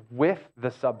 It's with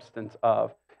the substance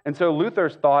of. And so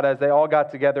Luther's thought, as they all got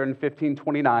together in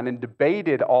 1529 and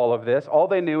debated all of this, all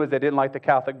they knew is they didn't like the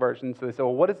Catholic version. So they said,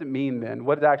 well, what does it mean then?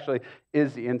 What actually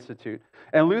is the institute?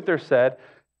 And Luther said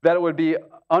that it would be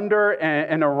under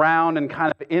and around and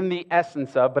kind of in the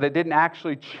essence of, but it didn't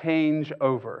actually change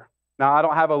over. Now, I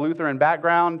don't have a Lutheran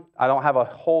background. I don't have a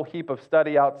whole heap of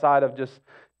study outside of just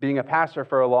being a pastor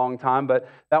for a long time, but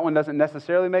that one doesn't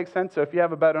necessarily make sense. So if you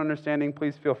have a better understanding,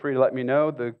 please feel free to let me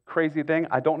know. The crazy thing,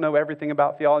 I don't know everything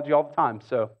about theology all the time.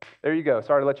 So there you go.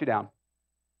 Sorry to let you down.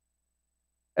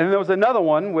 And then there was another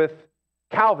one with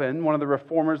Calvin, one of the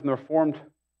reformers in the Reformed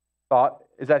thought,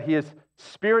 is that he is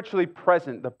spiritually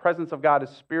present. The presence of God is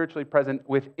spiritually present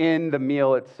within the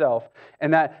meal itself.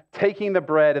 And that taking the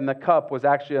bread and the cup was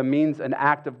actually a means, an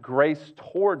act of grace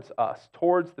towards us,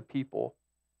 towards the people.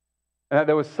 And that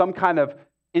there was some kind of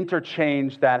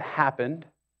interchange that happened.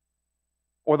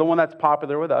 Or the one that's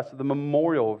popular with us, the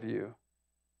memorial view,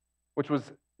 which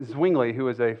was Zwingli, who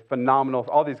is a phenomenal,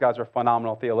 all these guys are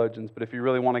phenomenal theologians, but if you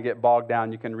really want to get bogged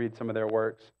down, you can read some of their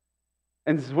works.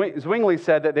 And Zwingli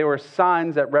said that they were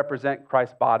signs that represent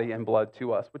Christ's body and blood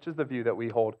to us, which is the view that we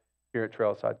hold here at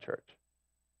Trailside Church.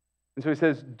 And so he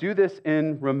says, do this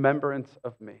in remembrance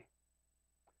of me.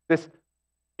 This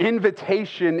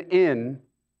invitation in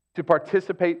to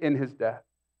participate in his death.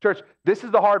 Church, this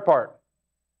is the hard part.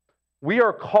 We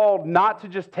are called not to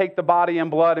just take the body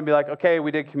and blood and be like, okay, we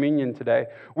did communion today.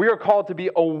 We are called to be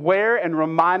aware and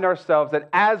remind ourselves that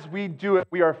as we do it,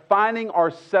 we are finding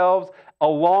ourselves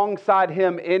alongside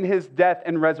him in his death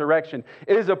and resurrection.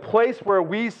 It is a place where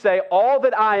we say, all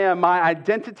that I am, my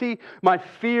identity, my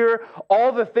fear,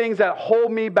 all the things that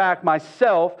hold me back,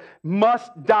 myself,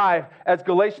 must die. As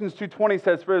Galatians 2:20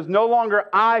 says, for it is no longer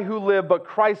I who live, but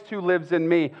Christ who lives in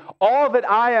me. All that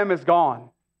I am is gone.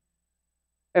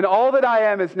 And all that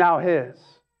I am is now his.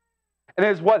 And it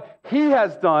is what he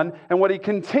has done and what he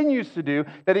continues to do,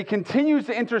 that he continues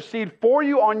to intercede for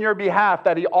you on your behalf,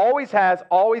 that he always has,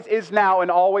 always is now,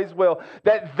 and always will.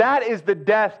 That is the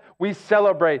death we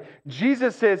celebrate.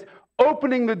 Jesus is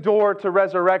opening the door to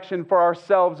resurrection for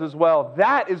ourselves as well.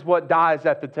 That is what dies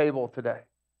at the table today.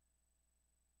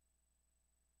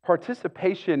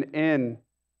 Participation in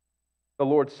the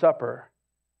Lord's Supper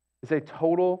is a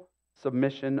total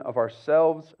submission of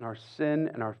ourselves and our sin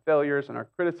and our failures and our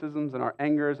criticisms and our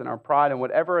angers and our pride and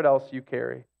whatever else you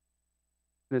carry.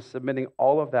 And is submitting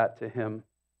all of that to him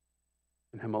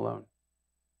and him alone.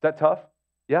 Is that tough?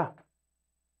 Yeah.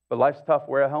 But life's tough.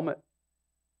 Wear a helmet.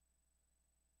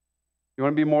 You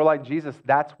want to be more like Jesus?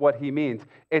 That's what he means.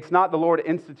 It's not the Lord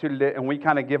instituted it and we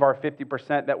kind of give our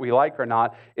 50% that we like or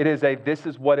not. It is this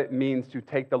is what it means to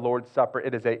take the Lord's Supper.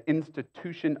 It is an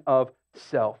institution of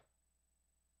self,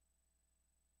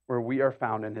 where we are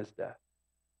found in his death.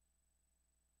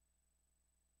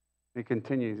 He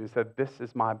continues, he said, this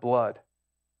is my blood.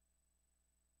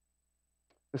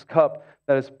 This cup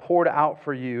that is poured out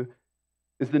for you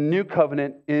is the new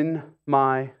covenant in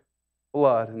my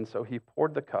blood. And so he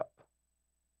poured the cup.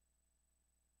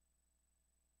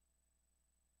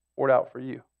 Poured out for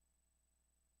you.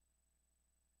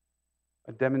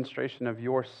 A demonstration of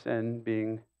your sin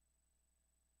being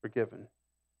forgiven.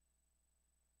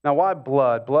 Now, why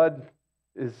blood? Blood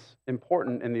is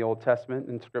important in the Old Testament,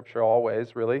 in Scripture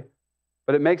always, really.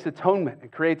 But it makes atonement.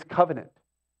 It creates covenant.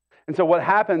 And so what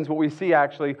happens, what we see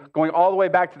actually, going all the way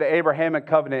back to the Abrahamic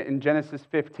covenant in Genesis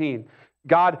 15,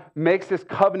 God makes this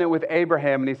covenant with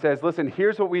Abraham, and he says, listen,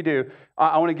 here's what we do.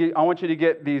 I want you to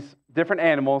get these different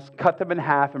animals, cut them in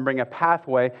half, and bring a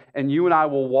pathway, and you and I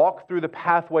will walk through the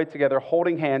pathway together,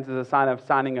 holding hands as a sign of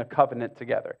signing a covenant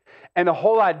together. And the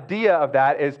whole idea of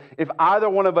that is, if either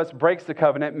one of us breaks the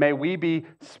covenant, may we be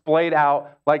splayed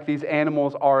out like these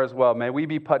animals are as well. May we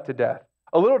be put to death.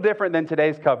 A little different than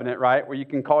today's covenant, right? Where you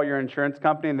can call your insurance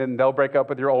company and then they'll break up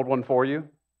with your old one for you.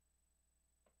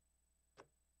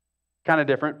 Kind of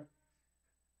different.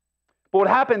 But what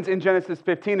happens in Genesis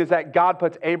 15 is that God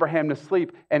puts Abraham to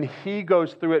sleep and he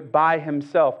goes through it by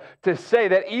himself to say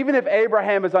that even if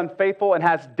Abraham is unfaithful and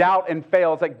has doubt and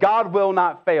fails, that God will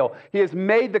not fail. He has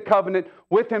made the covenant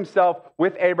with himself,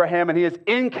 with Abraham, and he is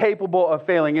incapable of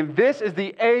failing. And this is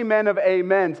the amen of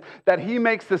amens that he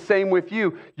makes the same with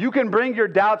you. You can bring your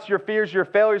doubts, your fears, your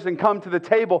failures and come to the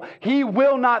table. He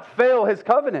will not fail his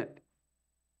covenant.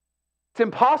 It's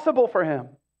impossible for him.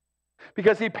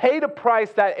 Because he paid a price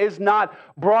that is not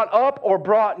brought up or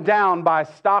brought down by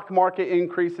stock market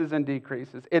increases and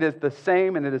decreases. It is the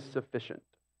same and it is sufficient.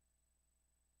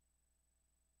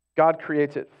 God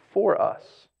creates it for us,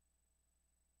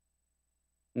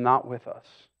 not with us.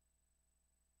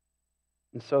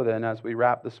 And so then, as we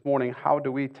wrap this morning, how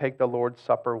do we take the Lord's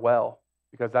Supper well?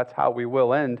 Because that's how we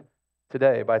will end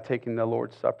today, by taking the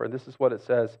Lord's Supper. This is what it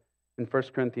says in 1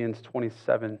 Corinthians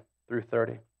 27 through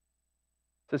 30.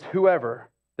 It says, whoever,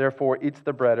 therefore, eats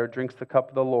the bread or drinks the cup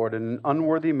of the Lord in an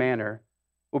unworthy manner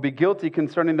will be guilty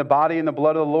concerning the body and the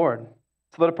blood of the Lord.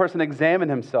 So let a person examine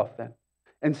himself then,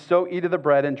 and so eat of the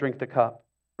bread and drink the cup.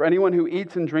 For anyone who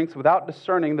eats and drinks without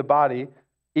discerning the body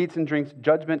eats and drinks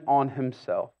judgment on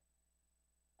himself.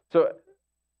 So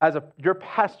as your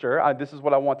pastor, this is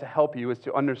what I want to help you, is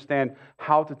to understand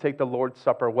how to take the Lord's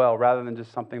Supper well, rather than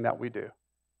just something that we do.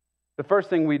 The first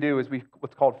thing we do is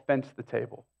what's called fence the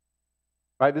table.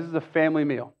 Right? This is a family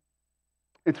meal.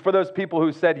 It's for those people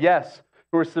who said yes,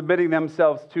 who are submitting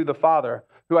themselves to the Father,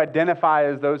 who identify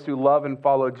as those who love and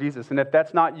follow Jesus. And if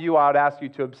that's not you, I would ask you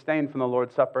to abstain from the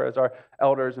Lord's Supper as our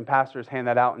elders and pastors hand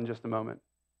that out in just a moment.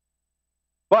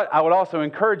 But I would also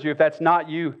encourage you, if that's not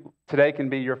you, today can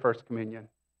be your first communion.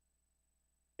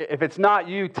 If it's not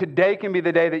you, today can be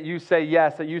the day that you say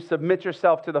yes, that you submit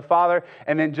yourself to the Father,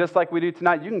 and then just like we do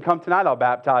tonight, you can come tonight, I'll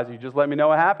baptize you. Just let me know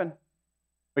what happened.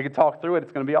 We can talk through it.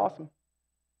 It's going to be awesome.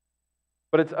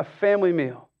 But it's a family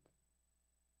meal.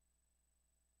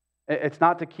 It's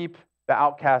not to keep the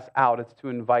outcasts out. It's to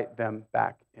invite them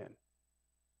back in.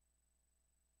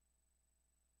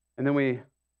 And then we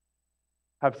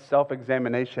have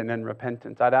self-examination and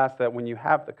repentance. I'd ask that when you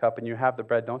have the cup and you have the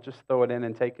bread, don't just throw it in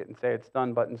and take it and say it's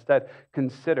done, but instead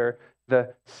consider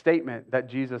the statement that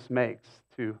Jesus makes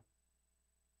to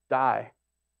die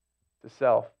to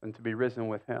self and to be risen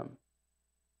with him.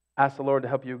 Ask the Lord to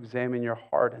help you examine your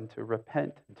heart and to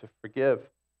repent and to forgive,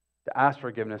 to ask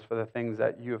forgiveness for the things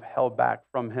that you have held back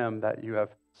from him, that you have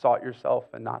sought yourself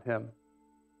and not him.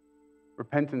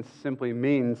 Repentance simply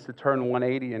means to turn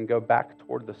 180 and go back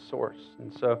toward the source.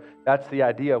 And so that's the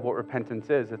idea of what repentance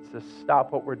is. It's to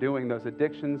stop what we're doing, those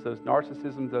addictions, those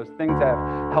narcissisms, those things that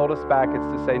have held us back. It's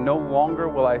to say, no longer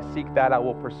will I seek that, I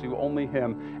will pursue only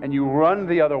him. And you run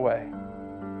the other way.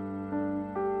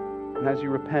 And as you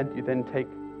repent, you then take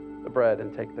the bread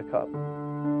and take the cup.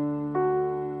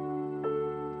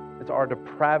 It's our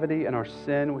depravity and our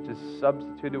sin which is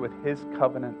substituted with his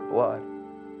covenant blood,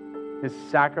 his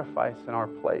sacrifice in our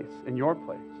place, in your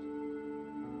place.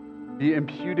 The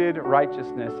imputed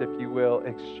righteousness, if you will,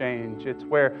 exchange. It's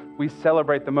where we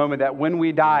celebrate the moment that when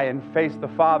we die and face the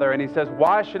Father and he says,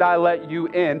 why should I let you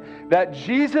in? That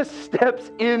Jesus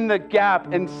steps in the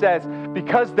gap and says,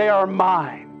 because they are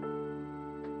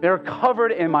mine. They're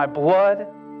covered in my blood.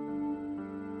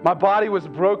 My body was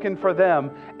broken for them.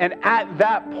 And at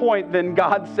that point, then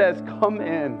God says, come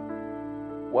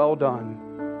in. Well done,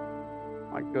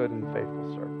 my good and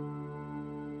faithful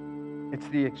servant. It's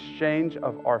the exchange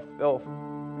of our filth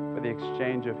for the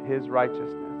exchange of his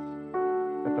righteousness,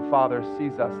 that the Father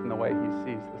sees us in the way he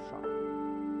sees the Son.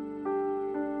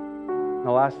 And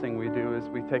the last thing we do is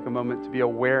we take a moment to be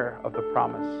aware of the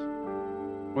promise.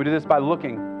 We do this by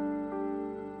looking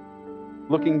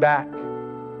back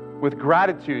with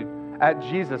gratitude at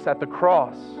Jesus, at the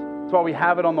cross. That's why we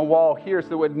have it on the wall here,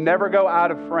 so it would never go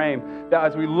out of frame. That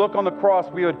as we look on the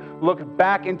cross, we would look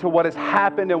back into what has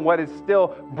happened and what is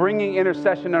still bringing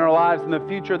intercession in our lives and the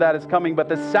future that is coming, but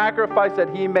the sacrifice that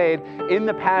he made in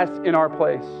the past in our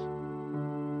place.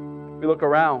 We look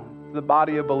around to the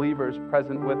body of believers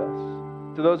present with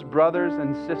us, to those brothers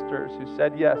and sisters who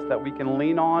said yes, that we can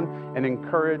lean on and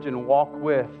encourage and walk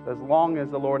with as long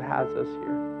as the Lord has us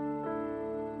here.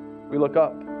 We look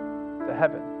up to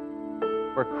heaven,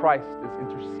 where Christ is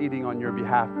interceding on your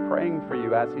behalf, praying for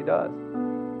you as he does,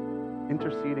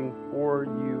 interceding for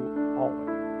you always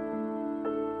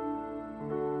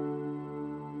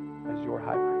as your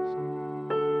high priest.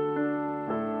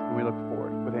 And we look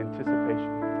forward with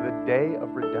anticipation to the day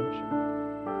of redemption,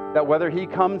 that whether he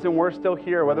comes and we're still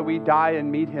here, whether we die and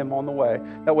meet him on the way,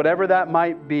 that whatever that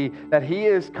might be, that he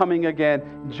is coming again,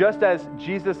 just as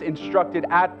Jesus instructed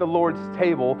at the Lord's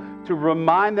table to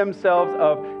remind themselves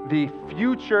of the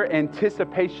future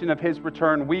anticipation of his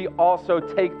return. We also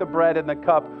take the bread and the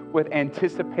cup with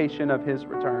anticipation of his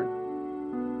return.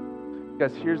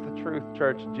 Because here's the truth,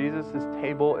 church. Jesus'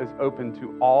 table is open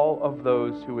to all of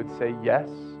those who would say yes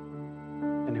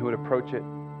and who would approach it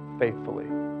faithfully.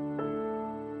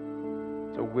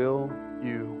 So will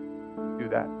you do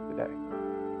that today?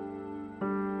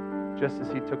 Just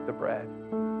as he took the bread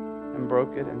and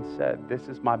broke it and said, "This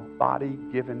is my body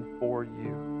given for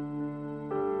you."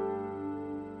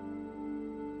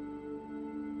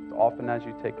 As often as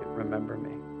you take it, remember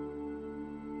me.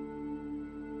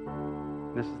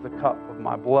 This is the cup of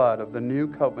my blood of the new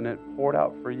covenant poured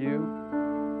out for you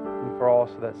and for all,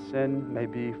 so that sin may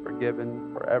be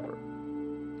forgiven forever.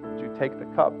 As you take the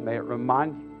cup, may it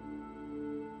remind you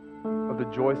of the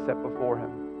joy set before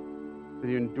him, that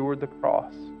he endured the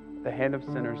cross, the hand of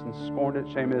sinners, and scorned its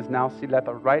shame, and is now seated at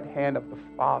the right hand of the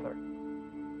Father.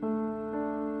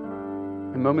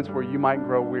 In moments where you might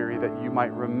grow weary, that you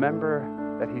might remember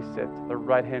that he sits at the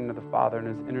right hand of the Father and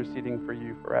is interceding for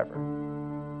you forever.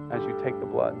 As you take the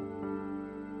blood,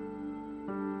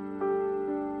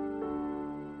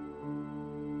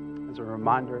 as a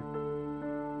reminder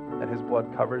that his blood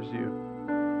covers you,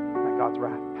 that God's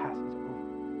wrath passes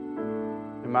over.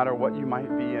 No matter what you might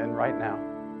be in right now,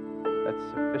 that's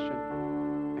sufficient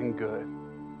and good,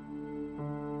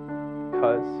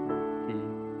 because he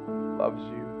loves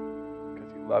you,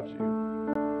 because he loves you,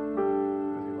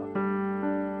 because he loves you.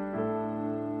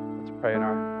 Let's pray, and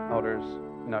our elders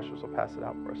and ushers will pass it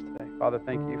out for us today. Father,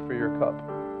 thank you for your cup.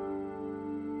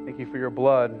 Thank you for your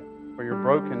blood, for your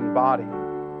broken body,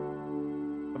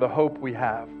 for the hope we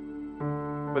have,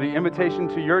 for the invitation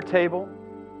to your table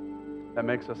that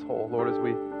makes us whole. Lord, as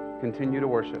we continue to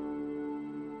worship,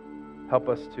 help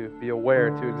us to be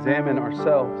aware, to examine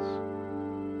ourselves,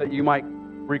 that you might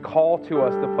recall to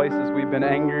us the places we've been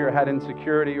angry or had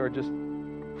insecurity or just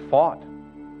fought,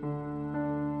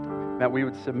 that we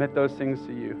would submit those things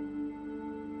to you.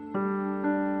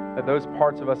 That those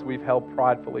parts of us we've held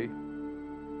pridefully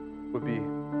would be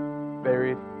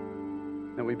buried,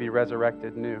 and we'd be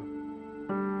resurrected new.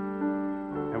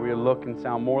 And we would look and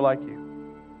sound more like you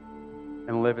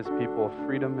and live as people of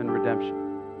freedom and redemption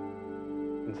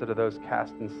instead of those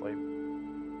cast in slavery.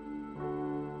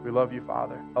 We love you,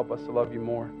 Father. Help us to love you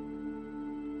more.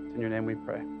 It's in your name we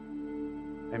pray.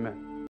 Amen.